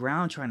like on the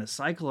ground trying to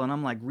cycle, and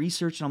I'm like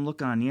researching, I'm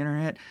looking on the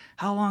internet.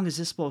 How long is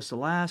this supposed to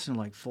last? And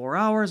like 4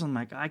 hours. I'm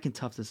like, I can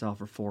tough this out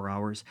for 4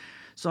 hours.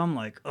 So I'm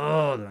like,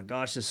 oh my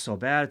gosh, this is so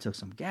bad. I took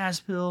some gas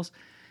pills,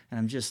 and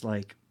I'm just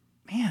like,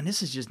 man,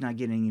 this is just not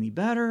getting any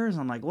better. So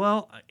I'm like,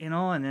 well,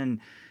 and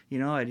then,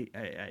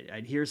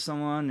 I'd hear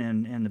someone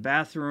in the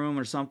bathroom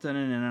or something,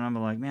 and then I'm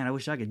like, man, I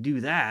wish I could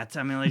do that.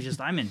 I mean,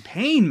 I'm in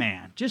pain,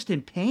 man. Just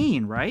in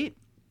pain, right?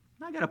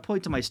 I got a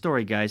point to my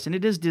story, guys, and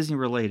it is Disney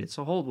related,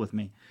 so hold with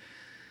me.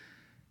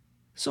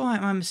 So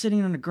I'm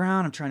sitting on the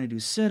ground. I'm trying to do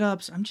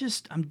sit-ups.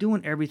 I'm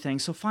doing everything.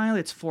 So finally,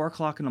 it's 4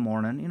 o'clock in the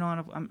morning.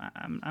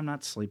 I'm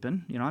not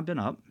sleeping. I've been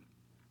up,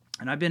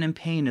 and I've been in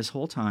pain this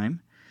whole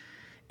time.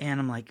 And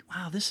I'm like,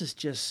 wow, this is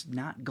just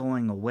not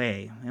going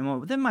away.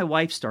 And then my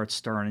wife starts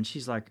stirring, and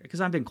she's like,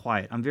 because I've been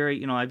quiet. I'm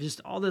very, I've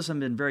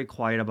been very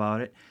quiet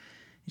about it.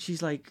 And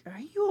she's like, are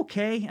you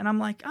okay? And I'm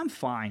like, I'm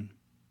fine.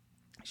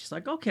 She's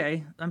like,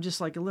 okay. I'm just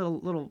like a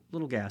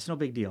little gas, no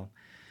big deal.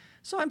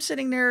 So I'm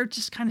sitting there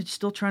just kind of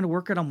still trying to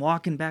work it. I'm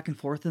walking back and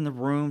forth in the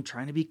room,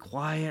 trying to be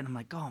quiet. And I'm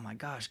like, oh my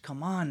gosh,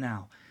 come on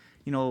now.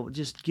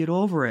 Just get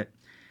over it.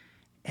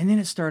 And then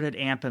it started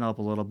amping up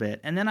a little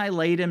bit. And then I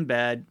laid in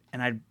bed,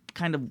 and I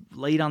kind of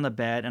laid on the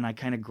bed, and I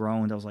kind of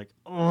groaned. I was like,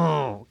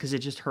 oh, because it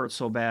just hurt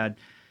so bad.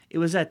 It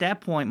was at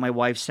that point my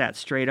wife sat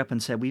straight up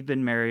and said, we've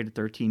been married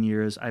 13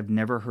 years. I've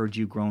never heard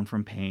you groan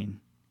from pain.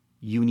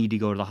 You need to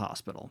go to the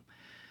hospital.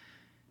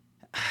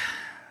 I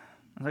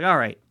was like, all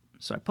right.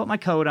 So I put my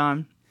coat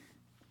on.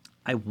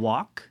 I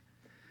walk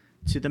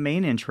to the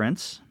main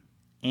entrance,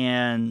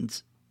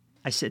 and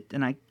I sit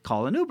and I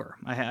call an Uber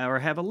or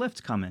have a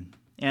Lyft come in.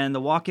 And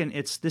the walk-in,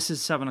 this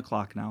is 7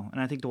 o'clock now,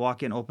 and I think the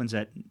walk-in opens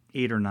at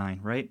 8 or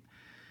 9, right?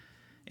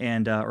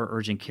 And or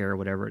urgent care, or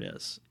whatever it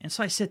is. And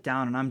so I sit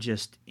down, and I'm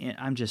just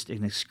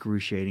in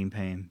excruciating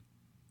pain.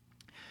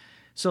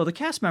 So the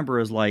cast member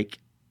is like,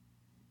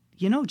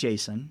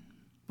 Jason,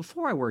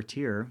 before I worked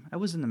here, I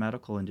was in the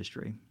medical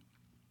industry.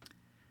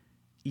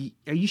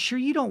 Are you sure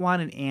you don't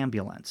want an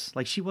ambulance?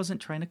 Like, she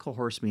wasn't trying to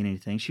coerce me in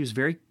anything. She was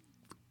very,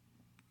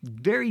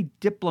 very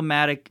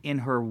diplomatic in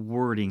her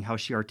wording, how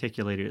she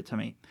articulated it to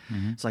me.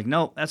 Mm-hmm. It's like,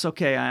 no, that's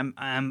okay. I'm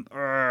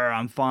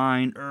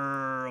fine.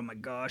 Oh my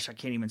gosh, I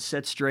can't even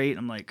sit straight.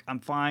 I'm like, I'm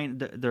fine.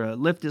 The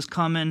lift is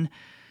coming.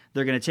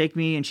 They're going to take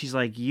me. And she's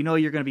like, you're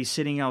going to be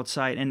sitting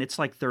outside, and it's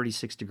like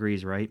 36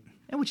 degrees, right?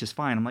 And which is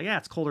fine. I'm like, yeah,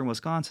 it's colder in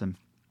Wisconsin.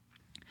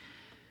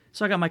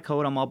 So I got my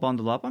coat. I'm all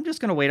bundled up. I'm just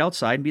going to wait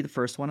outside and be the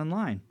first one in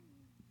line.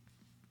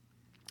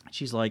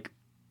 She's like,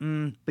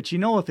 but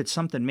if it's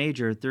something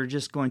major, they're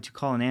just going to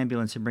call an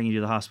ambulance and bring you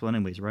to the hospital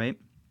anyways, right?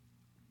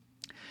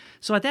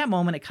 So at that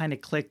moment, it kind of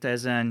clicked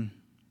as in,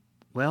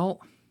 well,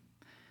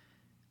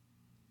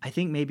 I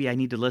think maybe I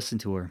need to listen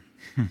to her.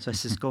 So I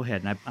says, go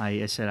ahead. And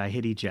I said, I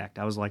hit eject.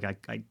 I was like,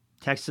 I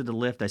texted the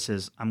Lyft. I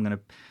says,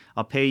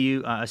 I'll pay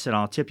you. I said,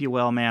 I'll tip you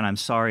well, man. I'm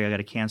sorry. I got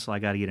to cancel. I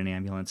got to get an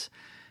ambulance.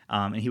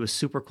 And he was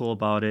super cool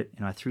about it.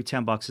 I threw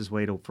 $10 his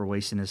way for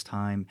wasting his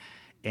time.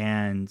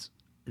 And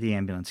the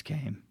ambulance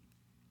came.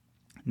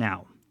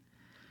 Now,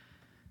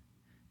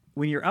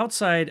 when you're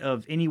outside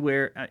of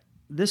anywhere,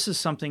 this is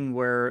something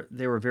where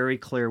they were very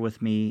clear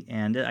with me,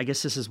 and I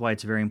guess this is why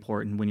it's very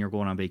important when you're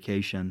going on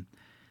vacation.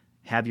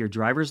 Have your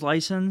driver's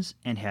license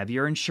and have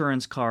your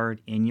insurance card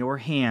in your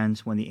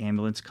hands when the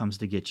ambulance comes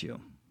to get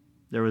you.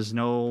 There was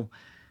no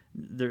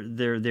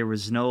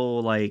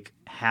like,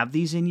 have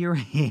these in your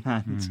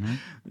hands.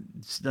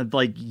 Mm-hmm.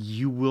 Like,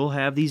 you will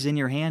have these in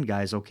your hand,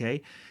 guys,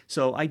 okay?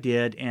 So I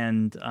did,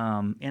 and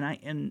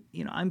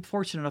I'm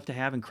fortunate enough to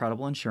have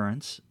incredible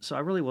insurance, so I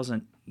really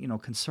wasn't,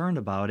 concerned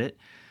about it.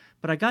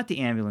 But I got the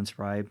ambulance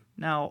ride.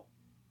 Now,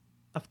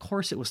 of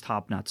course, it was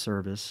top-notch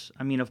service.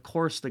 I mean, of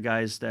course, the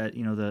guys that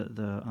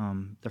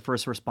the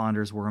first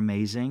responders were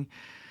amazing,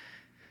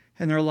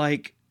 and they're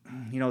like,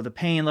 the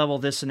pain level,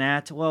 this and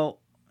that. Well,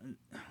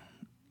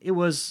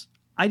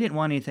 I didn't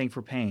want anything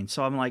for pain.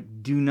 So I'm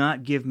like, do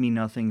not give me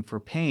nothing for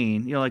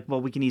pain. Like,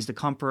 well, we can ease the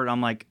comfort.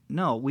 I'm like,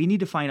 no, we need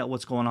to find out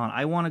what's going on.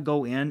 I want to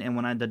go in, and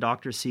when the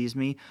doctor sees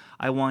me,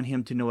 I want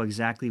him to know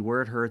exactly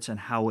where it hurts and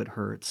how it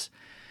hurts.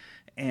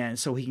 And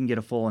so he can get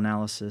a full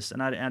analysis.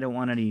 And I don't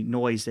want any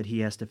noise that he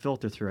has to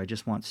filter through. I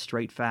just want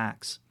straight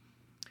facts.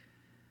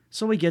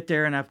 So we get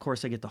there, and of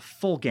course I get the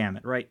full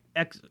gamut, right?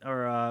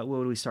 What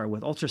do we start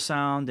with?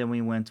 Ultrasound. Then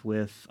we went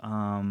with...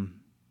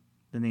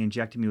 Then they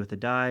injected me with a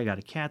dye. I got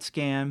a CAT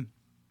scan.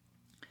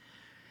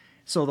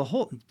 So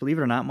believe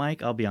it or not,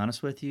 Mike, I'll be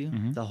honest with you.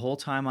 Mm-hmm. The whole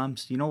time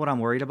you know what I'm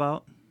worried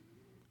about?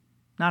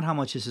 Not how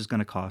much this is going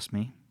to cost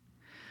me.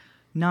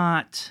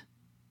 Not,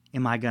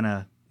 am I going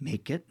to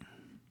make it?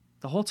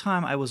 The whole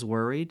time I was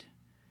worried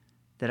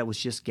that it was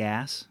just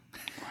gas.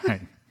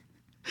 Right.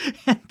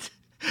 And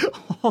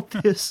all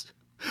this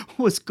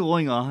was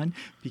going on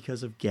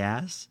because of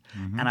gas.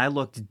 And I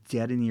looked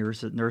dead in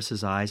the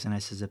nurse's eyes, and I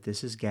says, if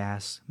this is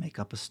gas, make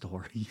up a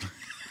story.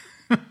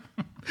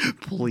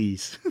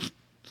 Please.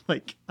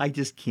 Like, I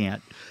just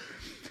can't.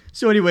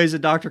 So anyways, the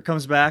doctor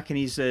comes back and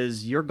he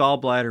says, your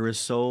gallbladder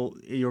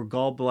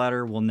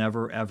will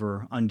never,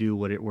 ever undo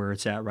where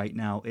it's at right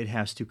now. It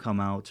has to come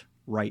out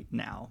right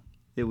now.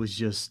 It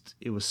was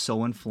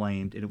so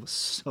inflamed and it was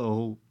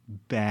so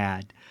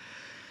bad.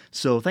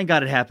 So thank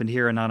God it happened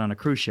here and not on a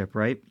cruise ship,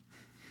 right?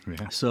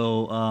 Yeah.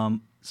 So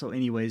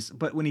anyways,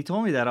 but when he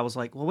told me that, I was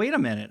like, well, wait a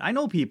minute. I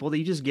know people that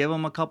you just give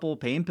them a couple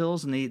of pain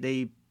pills and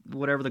they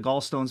whatever the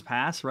gallstones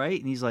pass, right?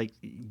 And he's like,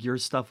 your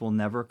stuff will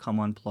never come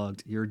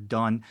unplugged. You're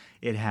done.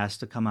 It has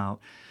to come out.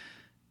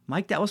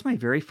 Mike, that was my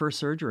very first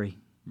surgery.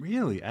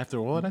 Really? After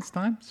all of that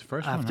time? It's the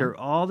first one, After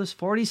all this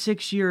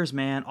 46 years,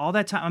 man, all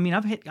that time. I mean,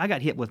 I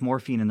got hit with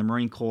morphine in the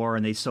Marine Corps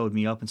and they sewed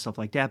me up and stuff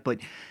like that, but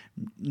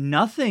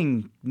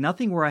nothing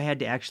where I had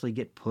to actually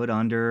get put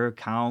under,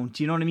 count.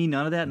 You know what I mean?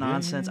 None of that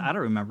nonsense. Yeah. I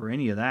don't remember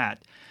any of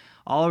that.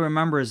 All I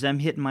remember is them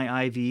hitting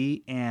my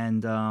IV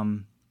and,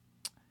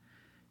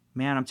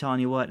 man, I'm telling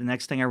you what, the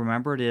next thing I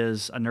remembered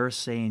is a nurse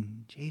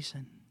saying,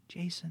 Jason,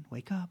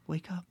 wake up.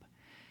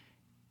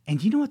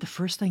 And you know what the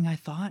first thing I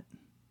thought?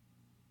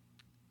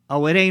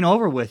 Oh, it ain't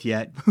over with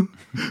yet.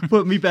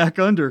 Put me back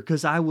under,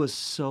 because I was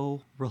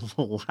so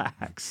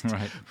relaxed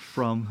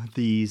from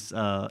these,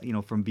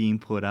 from being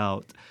put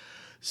out.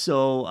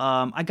 So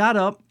I got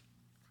up.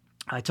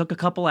 I took a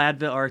couple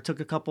aspirin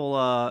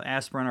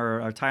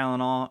or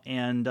Tylenol,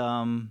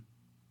 and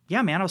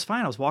yeah, man, I was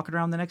fine. I was walking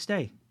around the next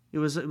day. It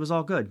was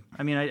all good.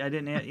 I mean, I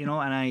didn't,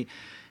 and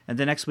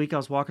the next week I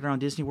was walking around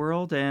Disney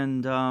World,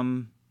 and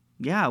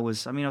yeah, I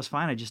was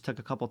fine. I just took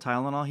a couple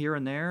Tylenol here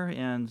and there,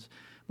 and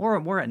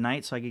more at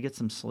night so I could get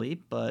some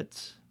sleep.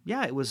 But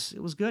yeah, it was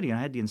good. I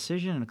had the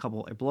incision and a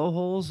couple of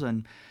blowholes,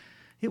 and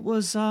it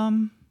was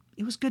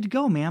good to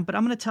go, man. But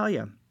I'm going to tell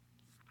you,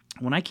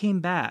 when I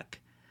came back,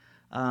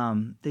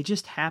 they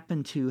just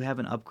happened to have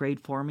an upgrade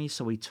for me,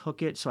 so we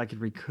took it so I could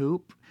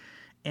recoup.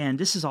 And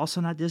this is also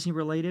not Disney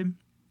related,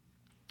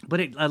 but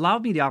it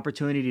allowed me the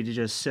opportunity to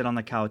just sit on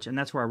the couch, and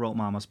that's where I wrote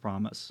Mama's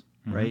Promise,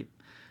 right?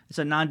 It's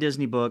a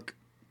non-Disney book,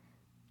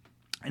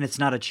 and it's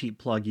not a cheap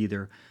plug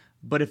either.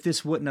 But if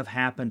this wouldn't have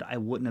happened, I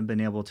wouldn't have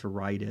been able to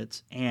write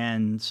it.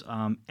 And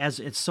as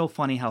it's so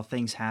funny how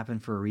things happen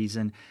for a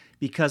reason,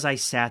 because I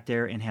sat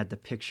there and had the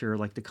picture,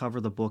 like the cover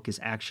of the book is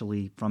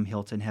actually from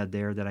Hilton Head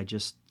there, that I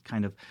just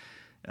kind of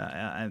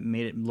I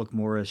made it look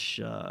more-ish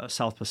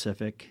South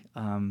Pacific.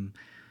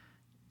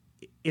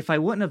 If I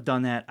wouldn't have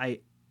done that, I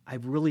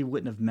really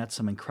wouldn't have met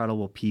some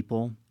incredible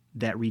people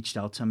that reached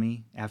out to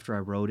me after I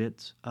wrote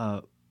it.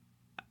 I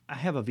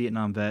have a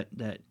Vietnam vet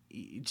that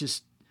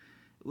just...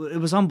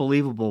 It was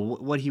unbelievable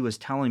what he was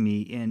telling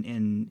me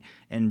and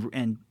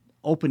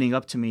opening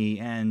up to me,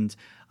 and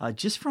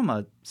just from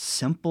a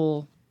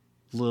simple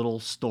little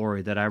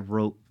story that I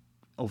wrote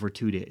over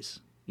 2 days.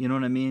 You know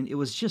what I mean? It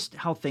was just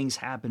how things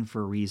happen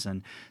for a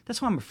reason.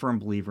 That's why I'm a firm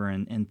believer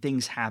in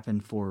things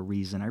happen for a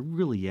reason. I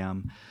really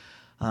am.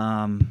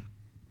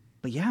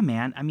 But yeah,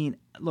 man, I mean,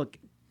 look,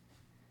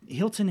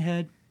 Hilton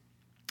Head,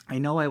 I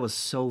know I was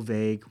so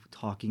vague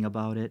talking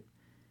about it.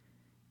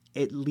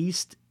 At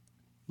least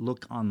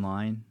look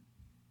online.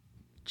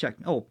 Check.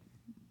 Oh,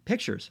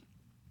 pictures.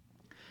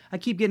 I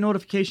keep getting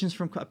notifications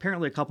from,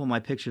 apparently a couple of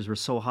my pictures were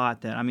so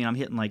hot that, I mean, I'm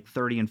hitting like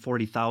 30 and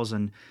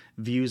 40,000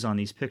 views on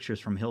these pictures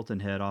from Hilton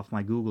Head off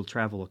my Google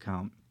travel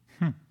account.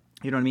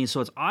 You know what I mean?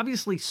 So it's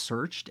obviously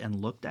searched and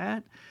looked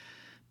at,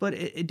 but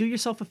do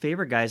yourself a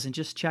favor, guys, and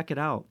just check it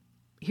out.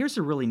 Here's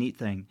a really neat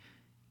thing.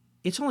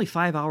 It's only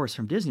 5 hours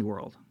from Disney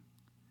World.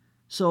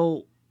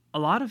 So a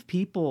lot of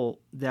people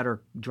that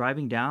are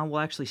driving down will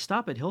actually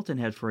stop at Hilton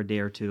Head for a day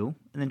or two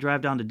and then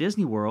drive down to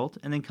Disney World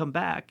and then come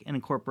back and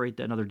incorporate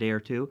another day or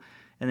two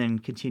and then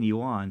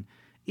continue on.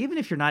 Even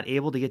if you're not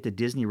able to get to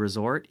Disney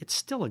Resort, it's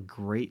still a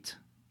great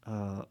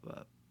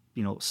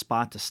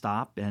spot to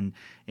stop, and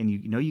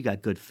you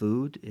got good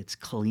food. It's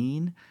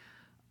clean.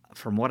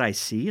 From what I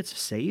see, it's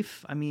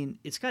safe. I mean,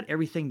 it's got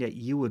everything that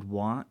you would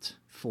want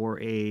for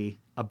a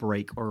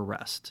break or a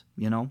rest,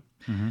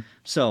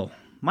 So,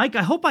 Mike,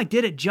 I hope I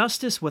did it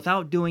justice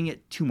without doing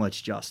it too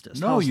much justice.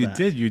 No, you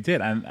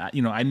did. And,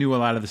 I knew a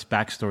lot of this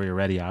backstory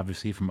already,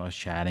 obviously, from us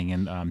chatting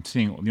and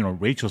seeing,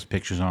 Rachel's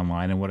pictures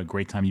online and what a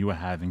great time you were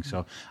having.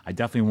 So I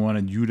definitely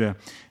wanted you to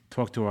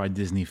talk to our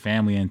Disney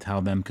family and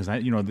tell them, because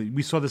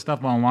we saw the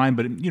stuff online,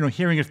 but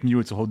hearing it from you,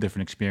 it's a whole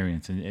different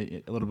experience and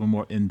a little bit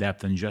more in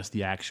depth than just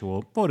the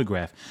actual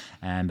photograph.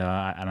 And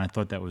I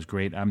thought that was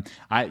great.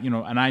 I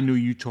knew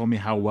you told me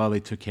how well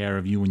they took care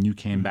of you when you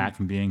came back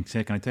from being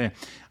sick. And I tell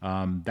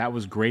you, that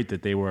was great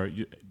that they were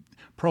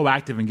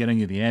proactive in getting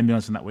you the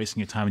ambulance and not wasting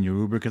your time in your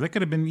Uber, because that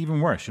could have been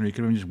even worse. You could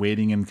have been just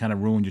waiting and kind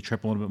of ruined your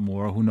trip a little bit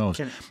more. Who knows?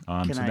 Can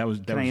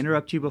I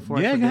interrupt you before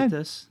I forget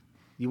this?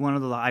 You want to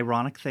know the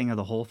ironic thing of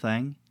the whole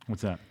thing?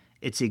 What's that?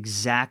 It's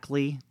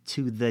exactly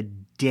to the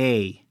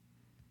day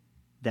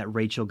that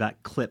Rachel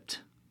got clipped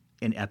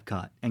in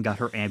Epcot and got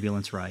her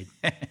ambulance ride.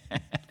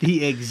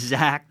 The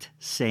exact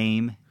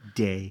same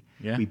day.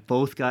 Yeah. We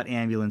both got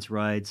ambulance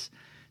rides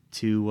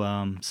to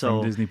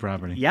From Disney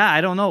property. Yeah, I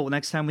don't know.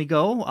 Next time we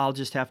go, I'll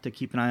just have to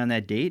keep an eye on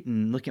that date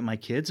and look at my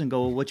kids and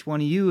go, which one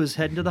of you is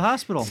heading to the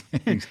hospital?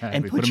 Exactly.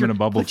 And Put 'em in a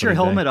bubble Put for your the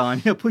day. helmet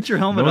on. Yeah, put your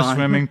helmet No on.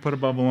 swimming, put a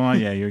bubble on.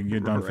 Yeah, you're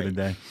done for the Right.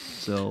 day.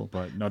 So,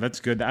 But no, that's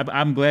good.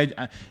 I'm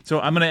glad. So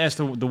I'm going to ask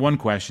the one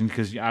question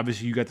because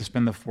obviously you got to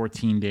spend the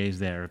 14 days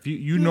there. If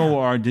you know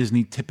our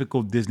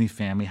typical Disney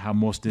family, how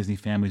most Disney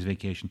families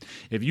vacation.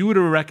 If you were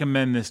to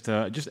recommend this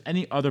to just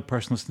any other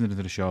person listening to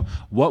the show,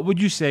 what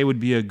would you say would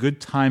be a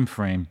good time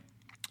frame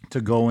to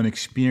go and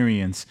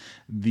experience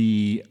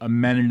the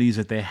amenities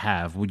that they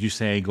have? Would you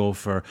say go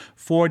for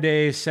 4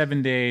 days,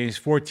 7 days,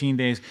 14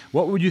 days?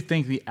 What would you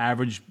think the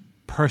average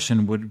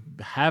person would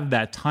have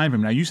that time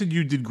frame? Now, you said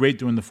you did great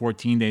during the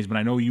 14 days, but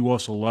I know you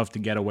also love to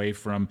get away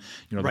from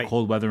the Right.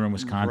 cold weather in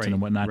Wisconsin Right,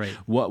 and whatnot. right.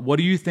 What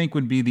do you think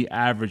would be the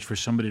average for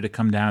somebody to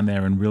come down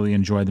there and really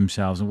enjoy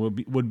themselves and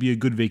would be a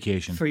good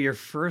vacation? for your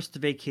first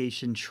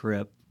vacation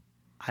trip,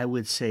 I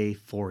would say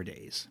 4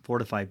 days, 4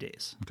 to 5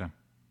 days. Okay.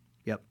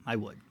 Yep, I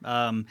would.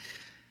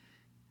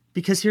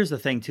 Because here's the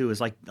thing too: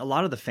 is like a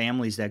lot of the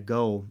families that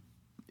go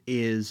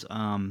is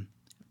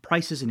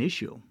price is an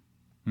issue.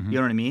 You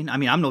know what I mean? I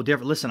mean, I'm no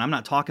different. Listen, I'm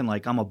not talking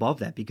like I'm above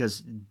that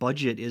because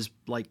budget is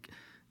like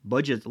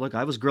budget. Look,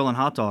 I was grilling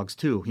hot dogs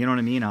too. You know what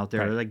I mean out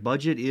there? Right. Like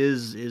budget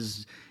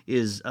is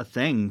a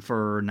thing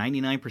for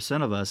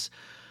 99% of us.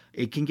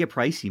 It can get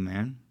pricey,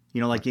 man.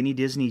 You know, like any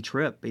Disney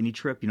trip, You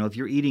know, if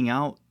you're eating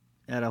out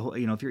at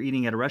if you're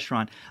eating at a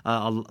restaurant,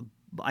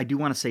 I do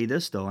want to say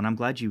this though, and I'm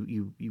glad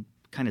you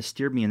kind of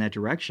steered me in that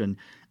direction.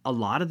 A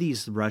lot of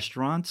these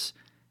restaurants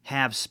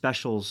have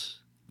specials,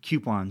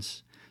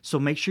 coupons. So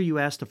make sure you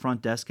ask the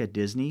front desk at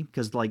Disney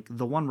because like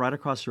the one right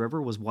across the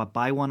river was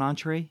buy one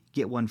entree,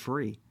 get one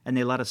free. And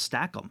they let us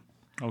stack them.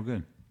 Oh,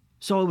 good.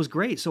 So it was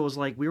great. So it was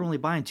like we were only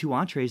buying 2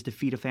 entrees to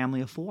feed a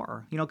family of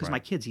 4. You know, because my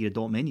kids eat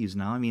adult menus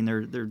now. I mean,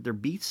 they're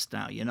beasts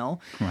now. You know,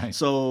 Right.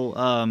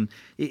 So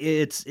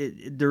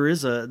there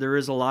is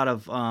a lot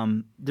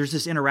of there's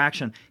this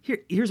interaction.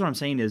 Here's what I'm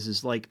saying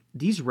is like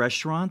these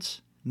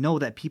restaurants know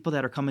that people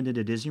that are coming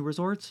into Disney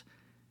resorts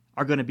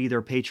are going to be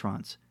their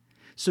patrons.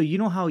 So you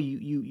know how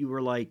you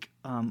were like,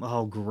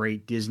 oh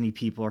great, Disney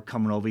people are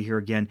coming over here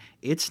again.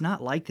 It's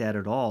not like that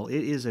at all.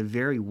 It is a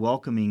very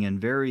welcoming and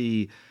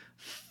very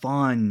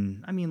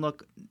fun. I mean,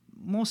 look,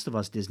 most of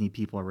us Disney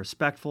people are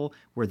respectful.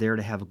 We're there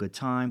to have a good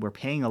time. We're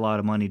paying a lot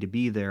of money to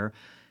be there,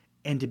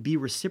 and to be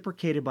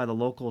reciprocated by the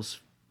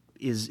locals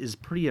is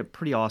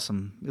pretty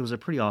awesome. It was a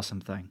pretty awesome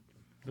thing.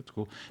 That's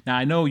cool. Now,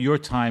 I know your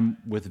time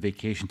with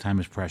vacation time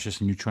is precious,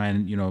 and you try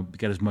and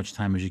get as much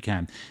time as you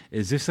can.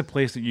 Is this a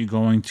place that you're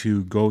going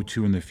to go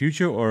to in the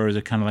future, or is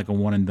it kind of like a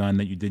one and done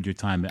that you did your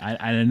time?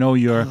 I know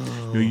your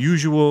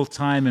usual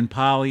time in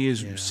Poly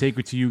is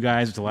sacred to you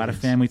guys. It's a lot of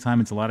family time.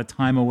 It's a lot of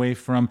time away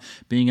from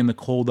being in the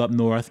cold up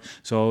north.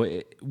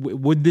 So,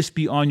 would this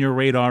be on your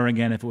radar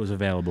again if it was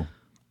available?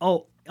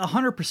 Oh,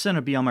 100%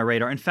 would be on my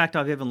radar. In fact,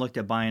 I've even looked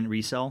at buying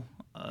resale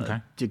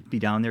to be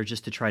down there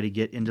just to try to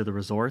get into the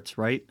resorts,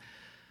 right?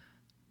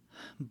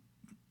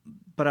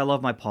 But I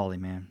love my Poly,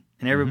 man.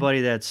 And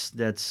everybody that's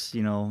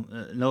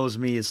knows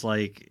me, it's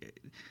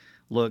like,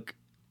 look,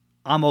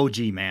 I'm OG,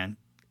 man.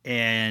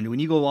 And when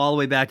you go all the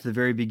way back to the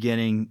very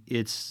beginning,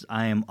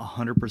 I am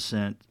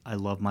 100%. I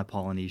love my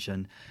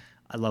Polynesian.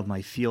 I love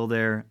my feel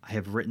there. I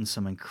have written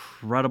some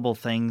incredible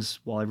things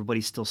while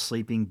everybody's still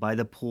sleeping by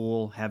the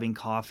pool, having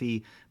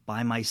coffee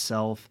by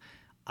myself.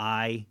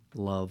 I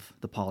love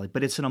the Poly,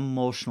 but it's an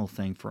emotional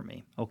thing for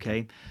me.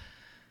 Okay.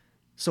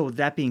 So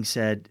that being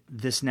said,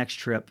 this next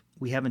trip,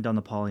 we haven't done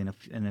the Poly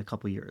in a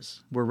couple of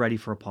years. We're ready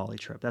for a Poly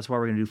trip. That's why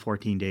we're going to do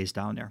 14 days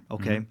down there,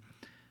 okay?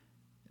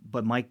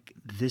 But Mike,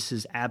 this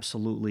is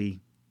absolutely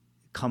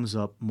comes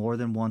up more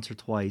than once or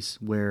twice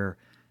where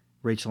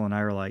Rachel and I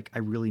are like, I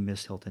really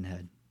miss Hilton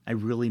Head. I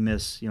really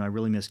miss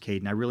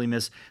Caden. I really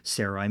miss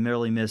Sarah. I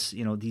really miss,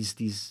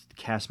 these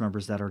cast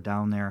members that are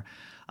down there.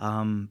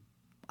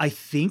 I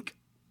think,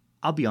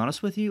 I'll be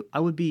honest with you,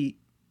 I would be,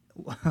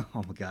 oh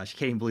my gosh, I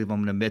can't even believe I'm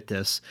going to admit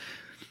this.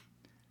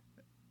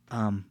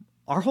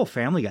 Our whole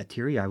family got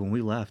teary-eyed when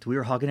we left. We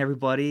were hugging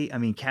everybody. I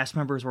mean, cast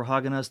members were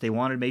hugging us. They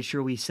wanted to make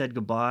sure we said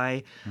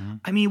goodbye.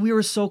 I mean, we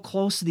were so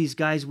close to these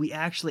guys.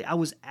 I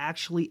was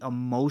actually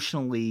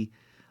emotionally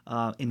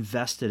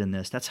invested in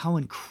this. That's how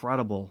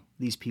incredible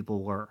these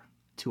people were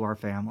to our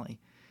family.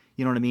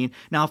 You know what I mean?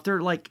 Now,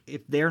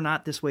 if they're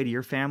not this way to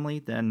your family,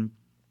 then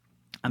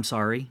I'm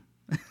sorry.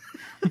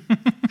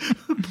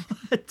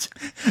 But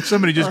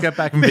Somebody just got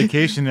back from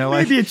vacation. They're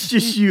like, maybe it's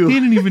just you. He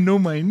didn't even know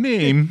my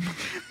name.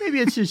 Maybe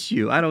it's just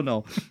you. I don't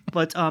know.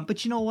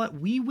 But you know what?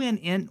 We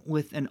went in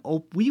with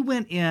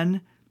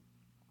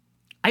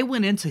I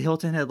went into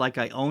Hilton Head like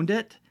I owned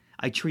it.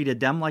 I treated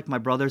them like my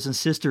brothers and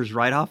sisters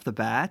right off the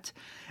bat.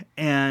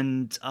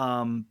 And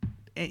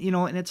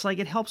it's like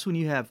it helps when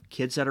you have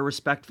kids that are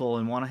respectful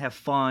and want to have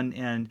fun.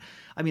 And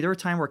I mean, there were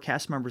times where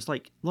cast members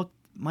like, look,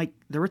 Mike,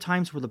 there were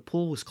times where the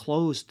pool was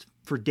closed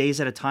for days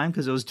at a time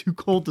because it was too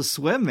cold to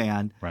swim,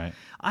 man. Right.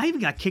 I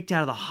even got kicked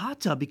out of the hot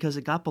tub because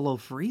it got below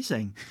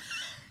freezing.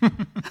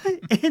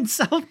 In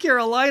South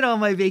Carolina on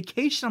my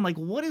vacation, I'm like,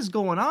 what is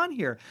going on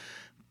here?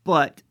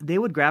 But they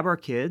would grab our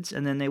kids,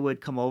 and then they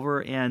would come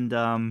over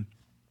and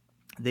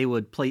they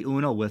would play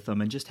Uno with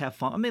them and just have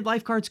fun. I mean,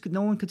 lifeguards,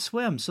 no one could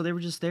swim, so they were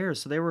just there.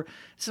 So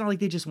it's not like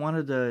they just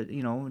wanted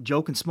to,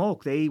 joke and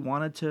smoke. They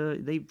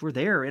were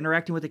there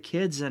interacting with the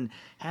kids and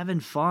having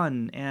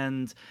fun.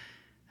 And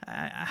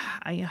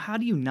how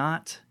do you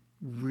not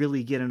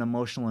really get an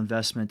emotional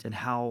investment in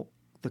how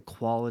the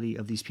quality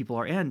of these people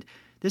are? And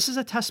this is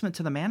a testament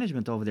to the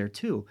management over there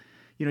too.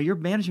 Your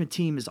management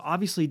team is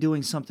obviously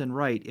doing something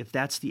right if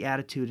that's the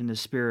attitude and the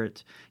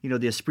spirit,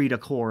 the esprit de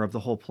corps of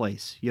the whole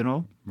place,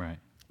 Right.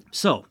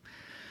 So,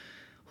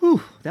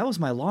 that was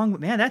my long...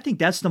 Man, I think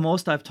that's the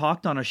most I've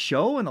talked on a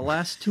show in the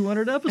last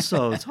 200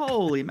 episodes.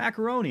 Holy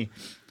macaroni.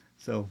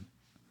 So...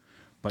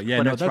 But yeah,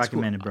 but no, it's that's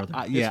recommended, cool.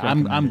 brother. Yeah,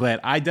 I'm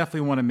glad. I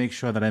definitely want to make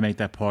sure that I make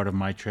that part of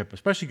my trip,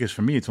 especially because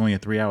for me it's only a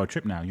 3-hour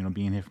trip now.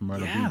 Being here from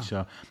Myrtle Beach,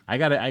 so I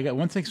got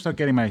once I start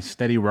getting my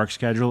steady work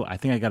schedule, I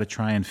think I got to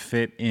try and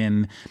fit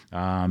in.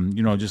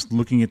 Just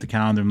looking at the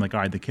calendar, I'm like, all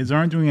right, the kids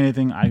aren't doing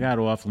anything. I got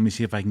off. Let me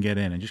see if I can get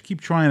in, and just keep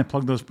trying to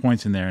plug those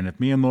points in there. And if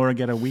me and Laura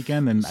get a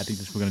weekend, then I think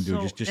that's what we're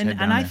gonna do. Just head down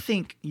and I there.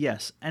 think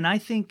I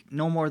think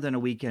no more than a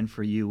weekend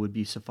for you would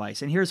be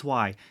suffice. And here's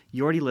why: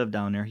 you already live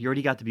down there. You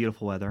already got the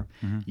beautiful weather.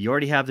 Mm-hmm. You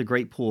already have the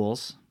great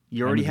pools.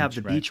 You already have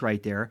the beach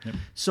right there. Yep.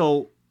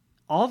 So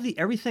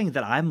everything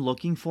that I'm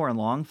looking for and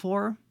long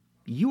for,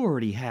 you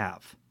already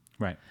have.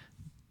 Right.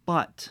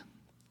 But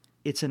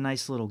it's a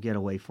nice little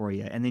getaway for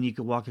you. And then you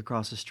could walk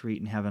across the street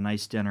and have a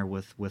nice dinner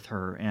with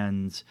her.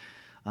 And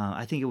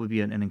I think it would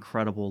be an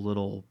incredible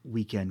little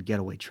weekend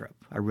getaway trip.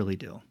 I really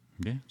do.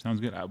 Yeah, sounds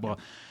good. Well,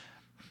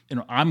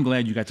 I'm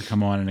glad you got to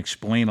come on and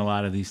explain a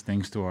lot of these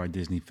things to our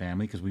Disney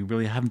family because we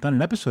really haven't done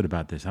an episode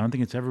about this. I don't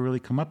think it's ever really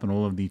come up in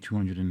all of the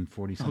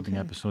 240-something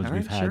episodes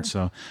we've had. Sure.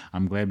 So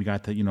I'm glad we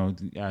got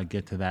to,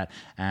 get to that.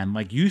 And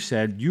like you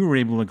said, you were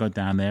able to go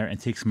down there and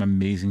take some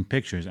amazing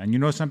pictures. And you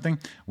know something?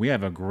 We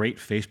have a great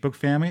Facebook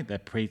family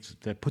that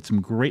puts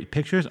some great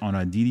pictures on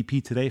our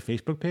DDP Today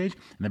Facebook page.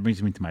 And that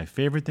brings me to my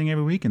favorite thing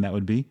every week, and that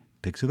would be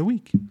Picks of the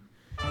Week.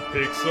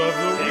 Picks of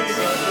the week.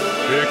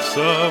 Picks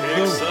of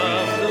the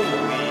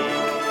week.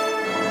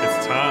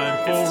 It's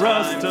time for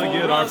us to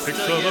get our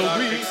picks of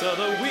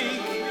the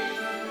week.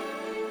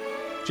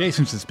 Jay,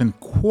 since it's been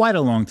quite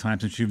a long time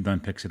since you've done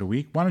Picks of the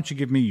Week, why don't you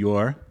give me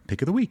your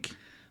pick of the week?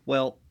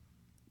 Well,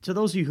 to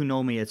those of you who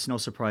know me, it's no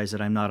surprise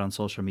that I'm not on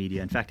social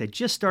media. In fact, I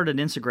just started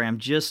Instagram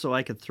just so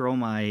I could throw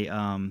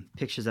my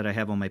pictures that I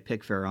have on my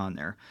Pickfair on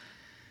there.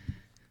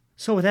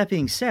 So with that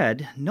being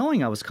said,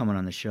 knowing I was coming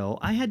on the show,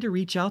 I had to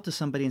reach out to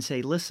somebody and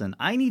say, listen,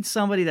 I need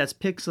somebody that's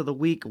Picks of the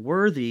Week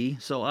worthy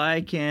so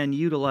I can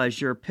utilize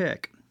your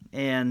pick.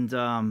 And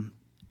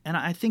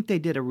I think they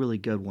did a really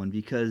good one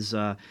because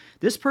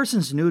this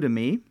person's new to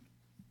me,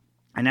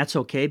 and that's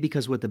okay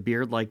because with a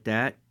beard like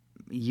that,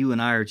 you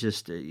and I are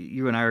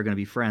going to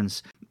be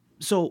friends.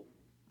 So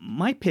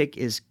my pick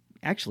is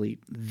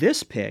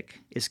this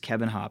pick is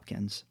Kevin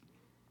Hopkins.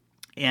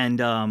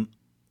 And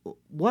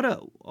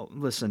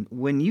listen,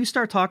 when you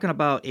start talking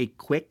about a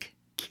quick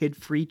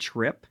kid-free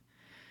trip,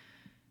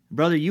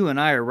 brother, you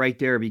and I are right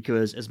there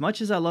because as much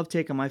as I love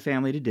taking my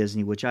family to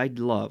Disney, which I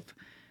love,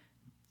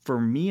 for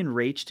me and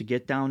Rach to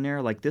get down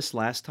there, like this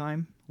last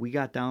time we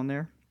got down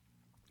there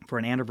for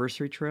an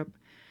anniversary trip,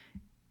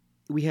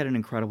 we had an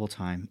incredible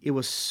time. It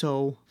was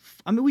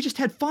we just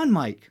had fun,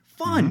 Mike.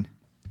 Fun.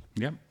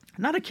 Mm-hmm. Yep.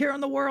 Not a care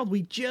in the world.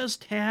 We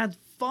just had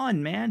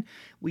fun, man.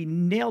 We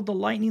nailed the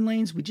lightning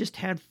lanes. We just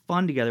had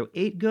fun together.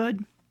 Ate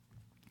good.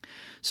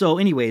 So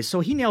anyways,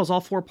 he nails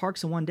all 4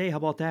 parks in one day. How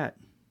about that?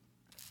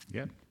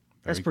 Yep.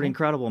 That's pretty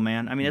incredible,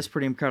 man. I mean, that's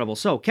pretty incredible.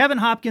 So, Kevin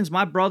Hopkins,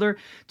 my brother,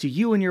 to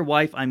you and your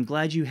wife, I'm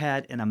glad you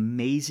had an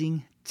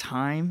amazing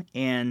time.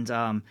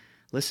 And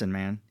listen,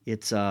 man,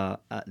 it's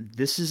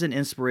this is an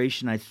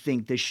inspiration. I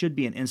think this should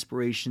be an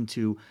inspiration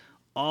to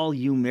all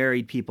you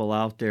married people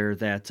out there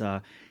that,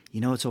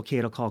 it's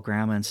okay to call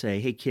grandma and say,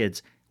 hey,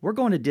 kids, we're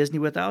going to Disney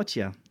without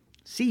you.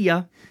 See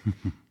ya.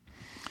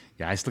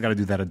 Yeah, I still got to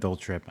do that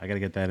adult trip. I got to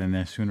get that in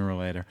there sooner or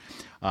later.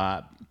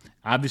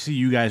 Obviously,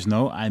 you guys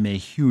know I'm a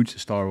huge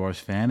Star Wars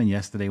fan, and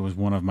yesterday was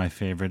one of my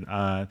favorite,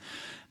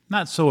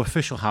 not so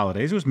official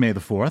holidays. It was May the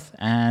 4th,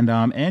 and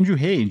Andrew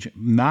Hage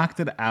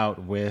knocked it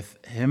out with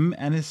him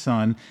and his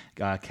son,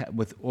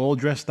 with all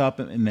dressed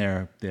up in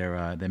their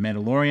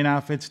Mandalorian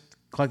outfits,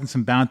 collecting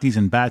some bounties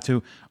in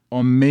Batuu.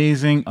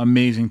 Amazing,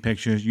 amazing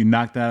pictures. You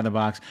knocked it out of the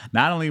box.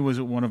 Not only was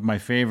it one of my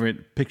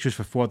favorite pictures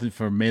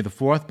for May the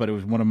 4th, but it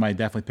was one of my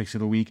definitely picks of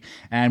the week.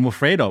 And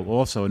Wilfredo,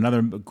 also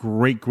another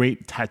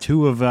great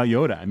tattoo of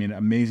Yoda. I mean,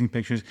 amazing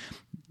pictures.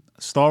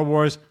 Star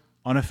Wars,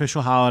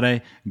 unofficial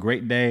holiday,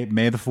 great day,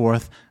 May the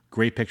 4th.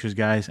 Great pictures,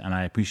 guys, and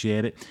I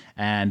appreciate it.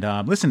 And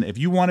listen, if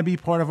you want to be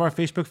part of our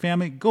Facebook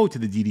family, go to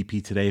the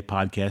DDP Today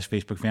podcast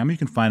Facebook family. You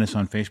can find us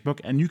on Facebook,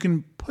 and you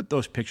can put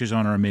those pictures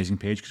on our amazing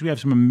page because we have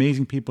some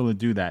amazing people that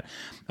do that.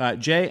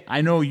 Jay,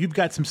 I know you've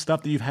got some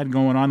stuff that you've had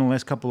going on in the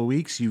last couple of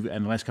weeks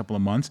and the last couple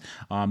of months.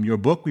 Your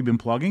book we've been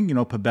plugging,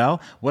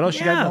 Pabel. What else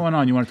you got going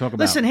on you want to talk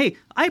about? Listen, hey,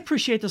 I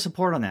appreciate the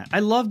support on that.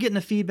 I love getting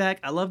the feedback.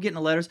 I love getting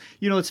the letters.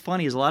 What's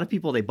funny is a lot of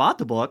people, they bought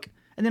the book,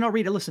 and then I'll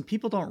read it. Listen,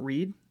 people don't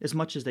read as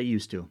much as they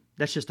used to.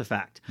 That's just a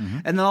fact. Mm-hmm.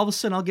 And then all of a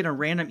sudden I'll get a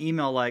random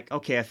email like,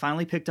 okay, I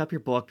finally picked up your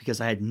book because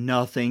I had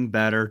nothing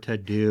better to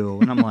do.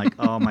 And I'm like,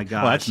 oh my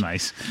gosh. Well, that's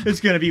nice. It's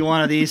going to be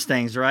one of these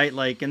things, right?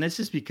 And this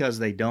is because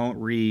they don't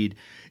read.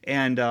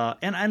 And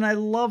I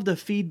love the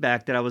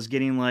feedback that I was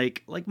getting.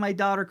 Like my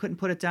daughter couldn't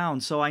put it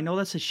down. So I know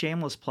that's a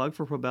shameless plug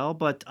for Pabel,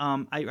 but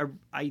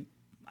I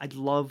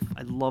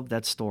love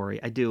that story.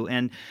 I do.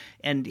 And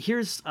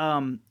here's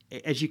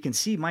as you can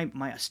see,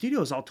 my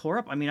studio is all tore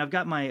up. I mean, I've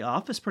got my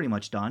office pretty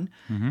much done,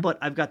 but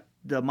I've got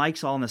the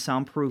mics all in the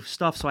soundproof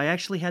stuff. So I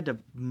actually had to,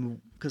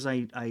 because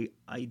I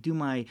do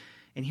my,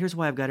 and here's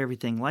why I've got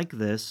everything like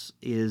this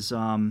is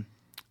I'm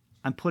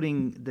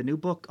putting the new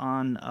book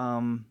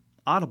on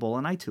Audible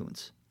and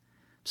iTunes.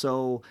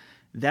 So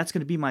that's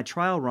going to be my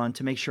trial run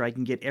to make sure I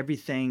can get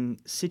everything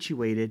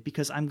situated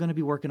because I'm going to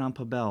be working on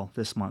Pabel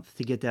this month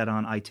to get that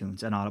on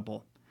iTunes and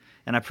Audible.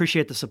 And I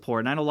appreciate the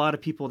support. And I know a lot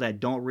of people that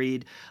don't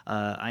read.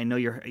 I know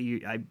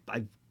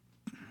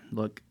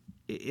look,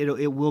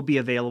 it will be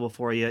available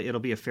for you.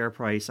 It'll be a fair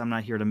price. I'm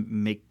not here to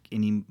make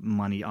any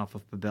money off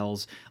of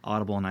Pabel's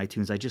Audible and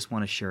iTunes. I just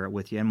want to share it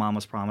with you. And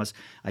Mama's Promise,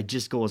 I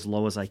just go as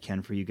low as I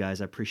can for you guys.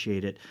 I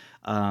appreciate it.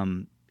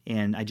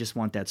 And I just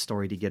want that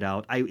story to get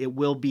out. It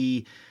will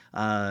be.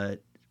 I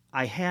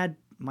had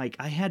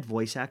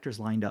voice actors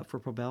lined up for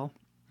Pabel,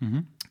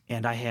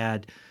 and I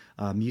had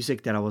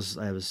music that I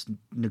was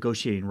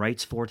negotiating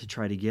rights for to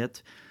try to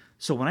get.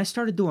 So when I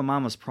started doing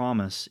Mama's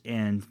Promise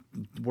and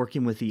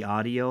working with the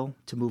audio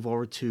to move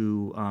over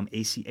to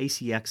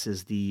ACX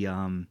is the.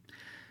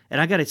 And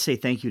I got to say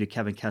thank you to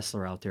Kevin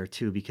Kessler out there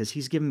too, because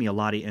he's given me a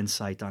lot of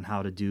insight on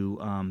how to do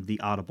the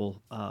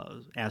Audible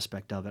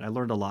aspect of it. I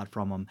learned a lot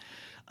from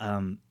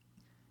him.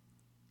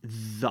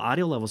 The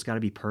audio level's got to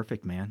be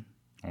perfect, man.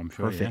 I'm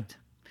sure, perfect.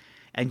 Yeah.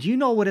 And you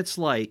know what it's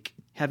like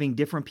having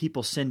different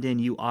people send in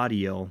you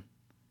audio,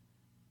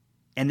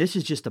 and this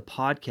is just a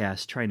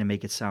podcast trying to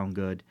make it sound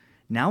good.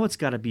 Now it's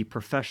got to be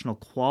professional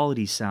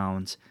quality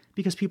sounds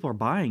because people are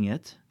buying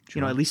it.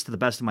 Sure. At least to the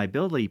best of my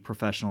ability,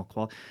 professional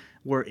quality.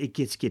 Where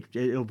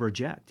it'll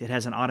reject. It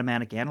has an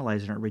automatic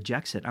analyzer and it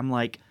rejects it. I'm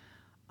like,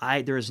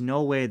 there is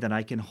no way that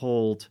I can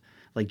hold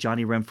like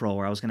Johnny Renfro,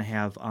 where I was going to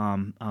have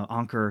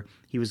Ankur.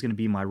 He was going to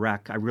be my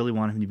rec. I really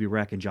wanted him to be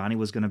rec, and Johnny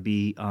was going to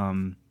be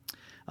oh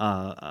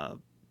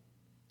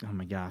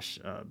my gosh,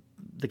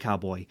 the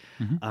cowboy.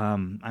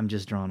 I'm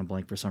just drawing a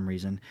blank for some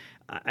reason.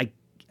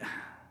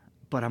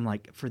 But I'm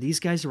like, for these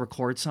guys to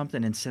record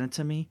something and send it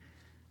to me,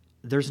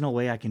 there's no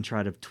way I can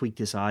try to tweak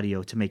this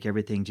audio to make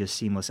everything just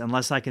seamless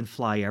unless I can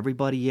fly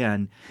everybody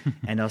in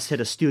and us hit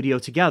a studio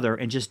together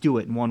and just do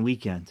it in one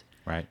weekend.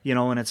 Right.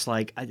 And it's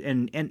like,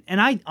 and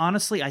I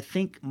honestly, I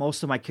think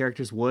most of my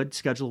characters would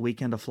schedule a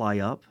weekend to fly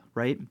up,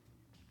 right?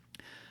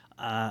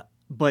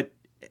 But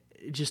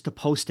just to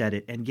post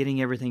edit and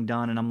getting everything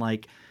done. And I'm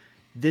like,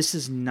 this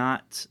is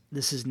not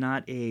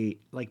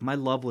like my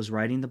love was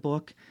writing the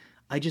book.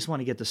 I just want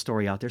to get the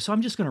story out there. So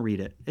I'm just going to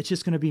read it. It's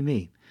just going to be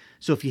me.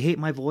 So if you hate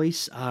my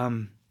voice,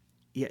 don't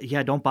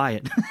buy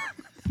it.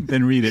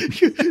 Then read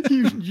it.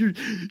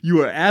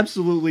 You are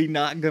absolutely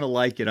not going to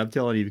like it, I'm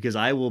telling you, because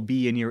I will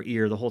be in your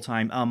ear the whole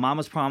time.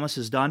 Mama's Promise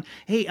is done.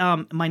 Hey,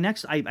 my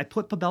next, I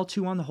put Pabel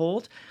 2 on the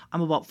hold.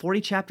 I'm about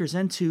 40 chapters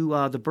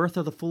into The Birth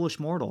of the Foolish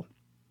Mortal.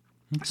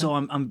 Okay. So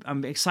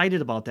I'm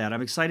excited about that.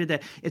 I'm excited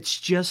that it's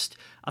just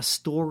a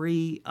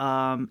story.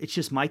 It's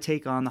just my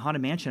take on the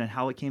Haunted Mansion and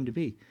how it came to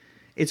be.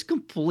 It's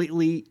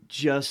completely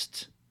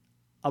just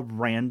a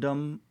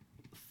random,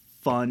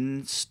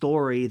 fun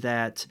story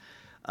that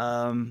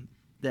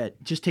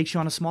just takes you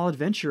on a small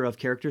adventure of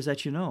characters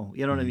that you know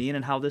what I mean,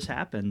 and how this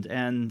happened.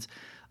 And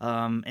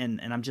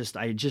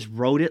I just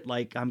wrote it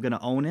like I'm going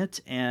to own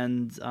it,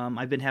 and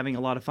I've been having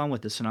a lot of fun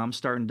with this, and I'm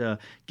starting to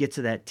get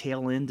to that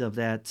tail end of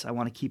that. I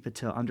want to keep it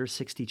to under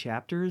 60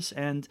 chapters,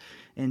 and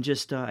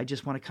just I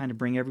just want to kind of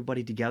bring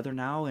everybody together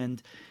now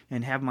and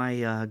have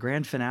my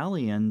grand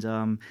finale.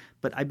 And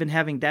but I've been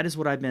having, that is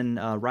what I've been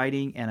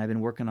writing, and I've been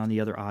working on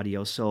the other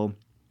audio. So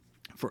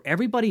for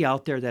everybody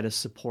out there that has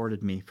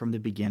supported me from the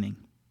beginning,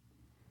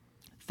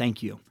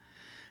 thank you.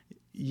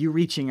 You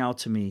reaching out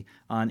to me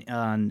on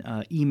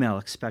email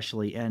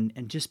especially,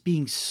 and just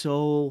being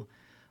so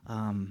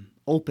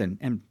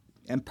open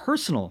and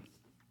personal.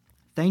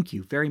 Thank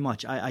you very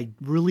much. I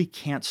really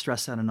can't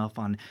stress that enough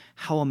on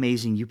how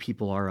amazing you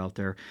people are out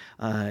there.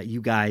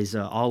 You guys,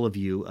 all of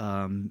you.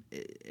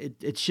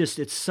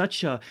 It's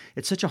such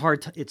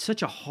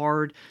a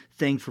hard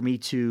thing for me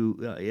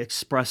to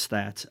express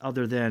that.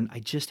 Other than I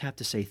just have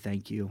to say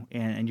thank you,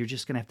 and you're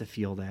just gonna have to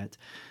feel that,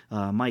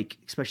 Mike,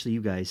 especially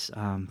you guys.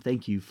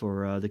 Thank you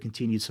for the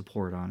continued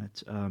support on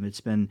it. It's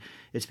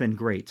been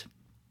great.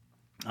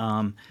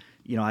 I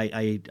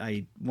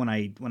when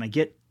I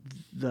get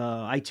the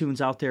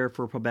iTunes out there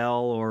for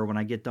Pobell, or when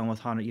I get done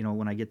with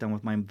when I get done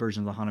with my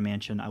version of the Haunted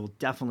Mansion, I will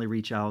definitely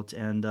reach out,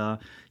 and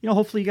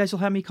hopefully you guys will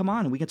have me come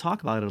on and we can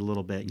talk about it a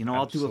little bit.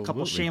 I'll do a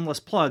couple shameless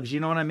plugs. You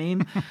know what I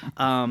mean?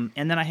 And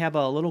then I have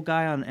a little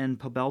guy in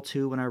Pobell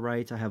too. When I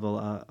write, I have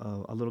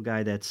a little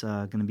guy that's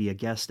going to be a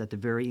guest at the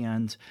very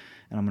end,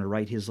 and I'm going to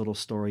write his little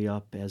story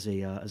up as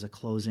a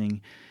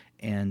closing.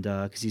 And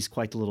because he's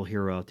quite the little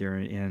hero out there,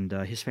 and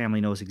his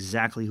family knows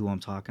exactly who I'm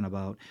talking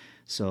about.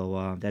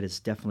 So that is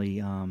definitely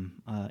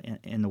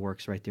in the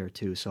works right there,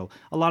 too. So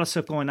a lot of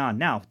stuff going on.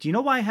 Now, do you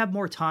know why I have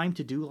more time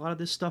to do a lot of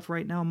this stuff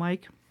right now,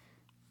 Mike?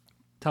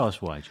 Tell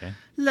us why, Jay.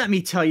 Let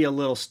me tell you a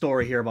little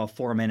story here about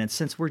 4 minutes,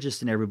 since we're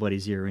just in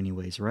everybody's ear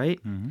anyways, right?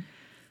 Mm-hmm.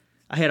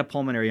 I had a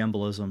pulmonary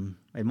embolism.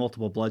 I had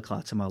multiple blood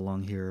clots in my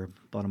lung here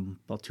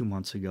about 2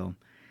 months ago.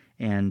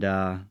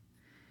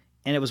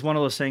 And it was one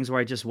of those things where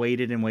I just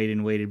waited and waited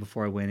and waited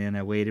before I went in.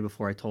 I waited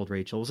before I told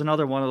Rachel. It was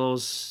another one of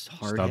those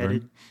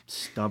hard-headed,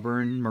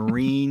 stubborn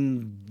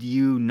Marine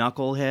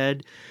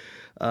knucklehead.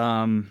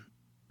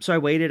 So I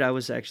waited. I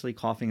was actually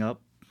coughing up.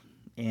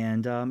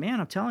 And, man,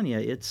 I'm telling you,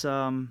 it's...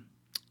 So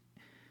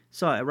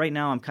right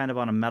now I'm kind of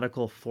on a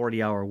medical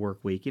 40-hour work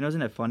week.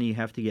 Isn't it funny? You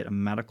have to get a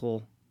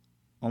medical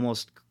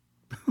almost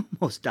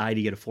die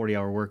to get a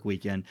 40-hour work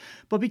week in.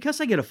 But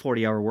because I get a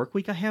 40-hour work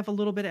week, I have a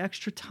little bit of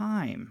extra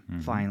time,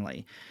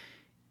 finally.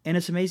 And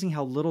it's amazing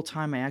how little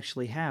time I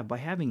actually have by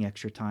having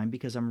extra time,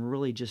 because I'm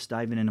really just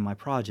diving into my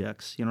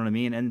projects, you know what I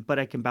mean? But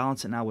I can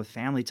balance it now with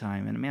family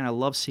time. And, man, I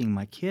love seeing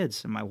my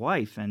kids and my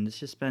wife. And it's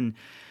just been,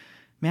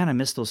 man, I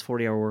miss those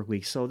 40-hour work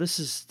weeks. So this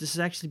has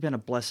actually been a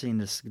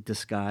blessing in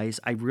disguise.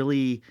 I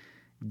really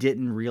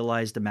didn't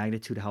realize the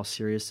magnitude of how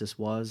serious this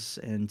was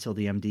until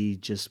the MD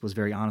just was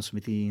very honest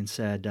with me and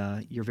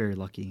said, you're very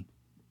lucky.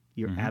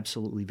 You're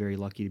absolutely very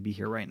lucky to be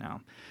here right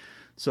now.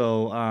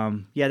 So,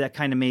 that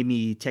kind of made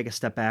me take a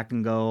step back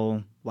and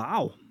go,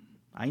 wow,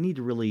 I need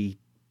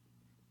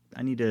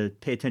to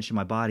pay attention to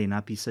my body and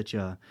not be such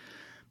a...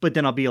 But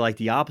then I'll be like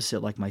the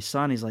opposite, like my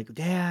son. He's like,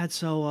 Dad,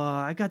 so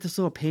I got this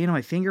little pain on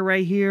my finger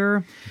right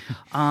here.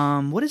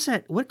 What is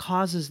that? What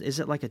causes... Is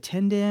it like a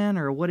tendon,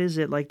 or what is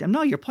it? Like,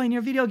 no, you're playing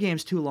your video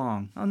games too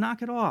long. I'll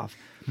knock it off.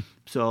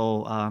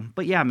 So,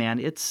 but yeah, man,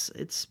 it's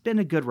been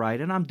a good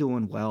ride, and I'm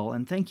doing well.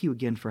 And thank you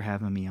again for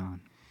having me on.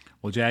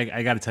 Well, Jay,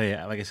 I got to tell you,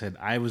 like I said,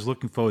 I was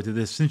looking forward to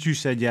this. Since you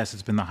said yes,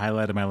 it's been the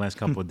highlight of my last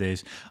couple of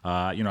days.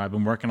 I've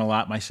been working a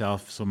lot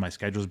myself, so my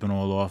schedule's been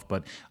all off.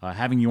 But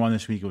having you on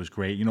this week, it was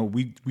great.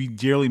 We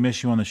dearly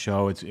miss you on the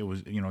show. It's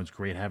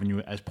great having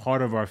you as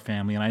part of our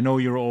family. And I know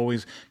you're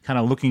always kind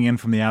of looking in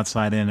from the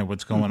outside in at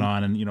what's going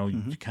on, and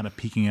you're kind of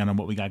peeking in on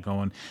what we got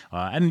going.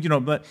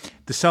 But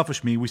the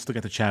selfish me, we still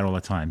get to chat all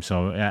the time.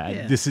 So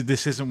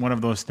this isn't one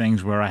of those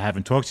things where I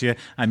haven't talked to you.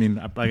 I mean,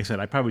 like I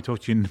said, I probably talk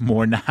to you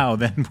more now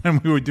than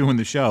when we were doing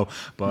the show,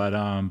 but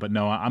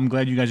no, I'm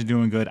glad you guys are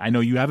doing good. I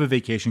know you have a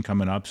vacation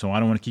coming up, so I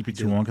don't want to keep you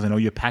too long, because I know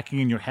you're packing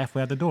and you're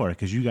halfway out the door,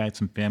 because you got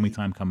some family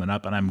time coming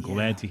up, and I'm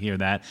glad to hear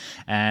that.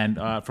 And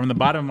from the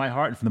bottom of my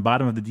heart and from the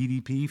bottom of the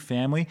DDP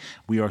family,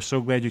 we are so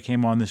glad you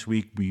came on this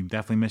week. We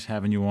definitely miss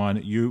having you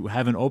on. You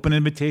have an open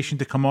invitation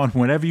to come on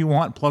whenever you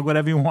want, plug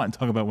whatever you want, and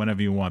talk about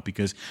whenever you want,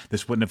 because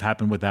this wouldn't have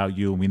happened without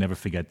you, and we never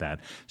forget that.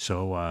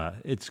 So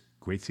it's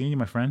great seeing you,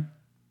 my friend.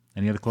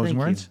 Any other closing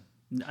words?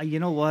 You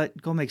know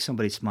what? Go make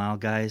somebody smile,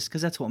 guys,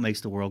 because that's what makes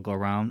the world go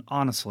round.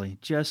 Honestly,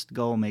 just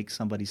go make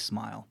somebody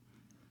smile.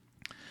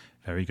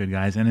 Very good,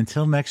 guys. And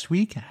until next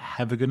week,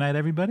 have a good night,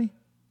 everybody.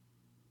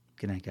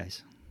 Good night,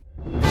 guys.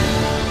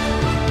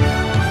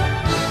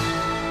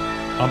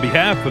 On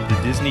behalf of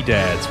the Disney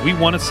Dads, we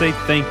want to say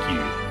thank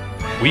you.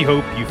 We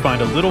hope you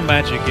find a little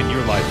magic in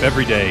your life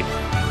every day,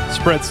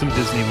 spread some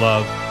Disney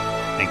love,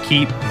 and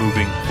keep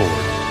moving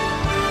forward.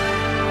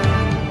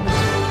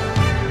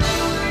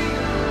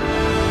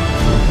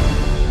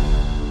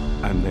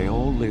 And they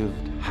all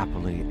lived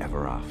happily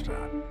ever after.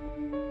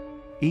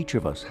 Each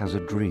of us has a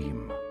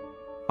dream,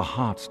 a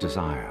heart's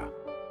desire.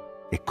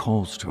 It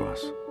calls to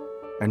us.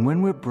 And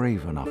when we're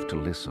brave enough to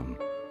listen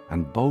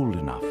and bold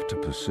enough to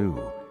pursue,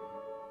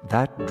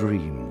 that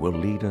dream will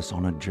lead us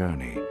on a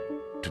journey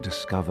to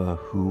discover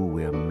who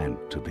we're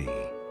meant to be.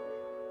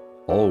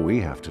 All we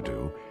have to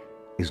do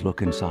is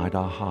look inside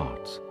our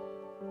hearts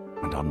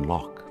and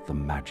unlock the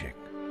magic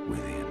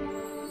within.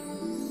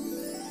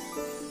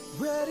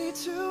 Ready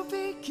to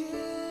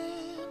begin.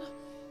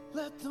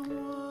 Let the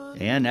one.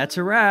 And that's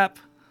a wrap.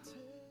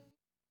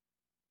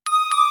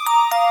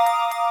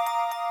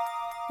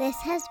 This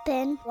has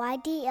been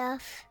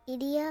YDF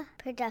Media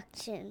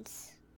Productions.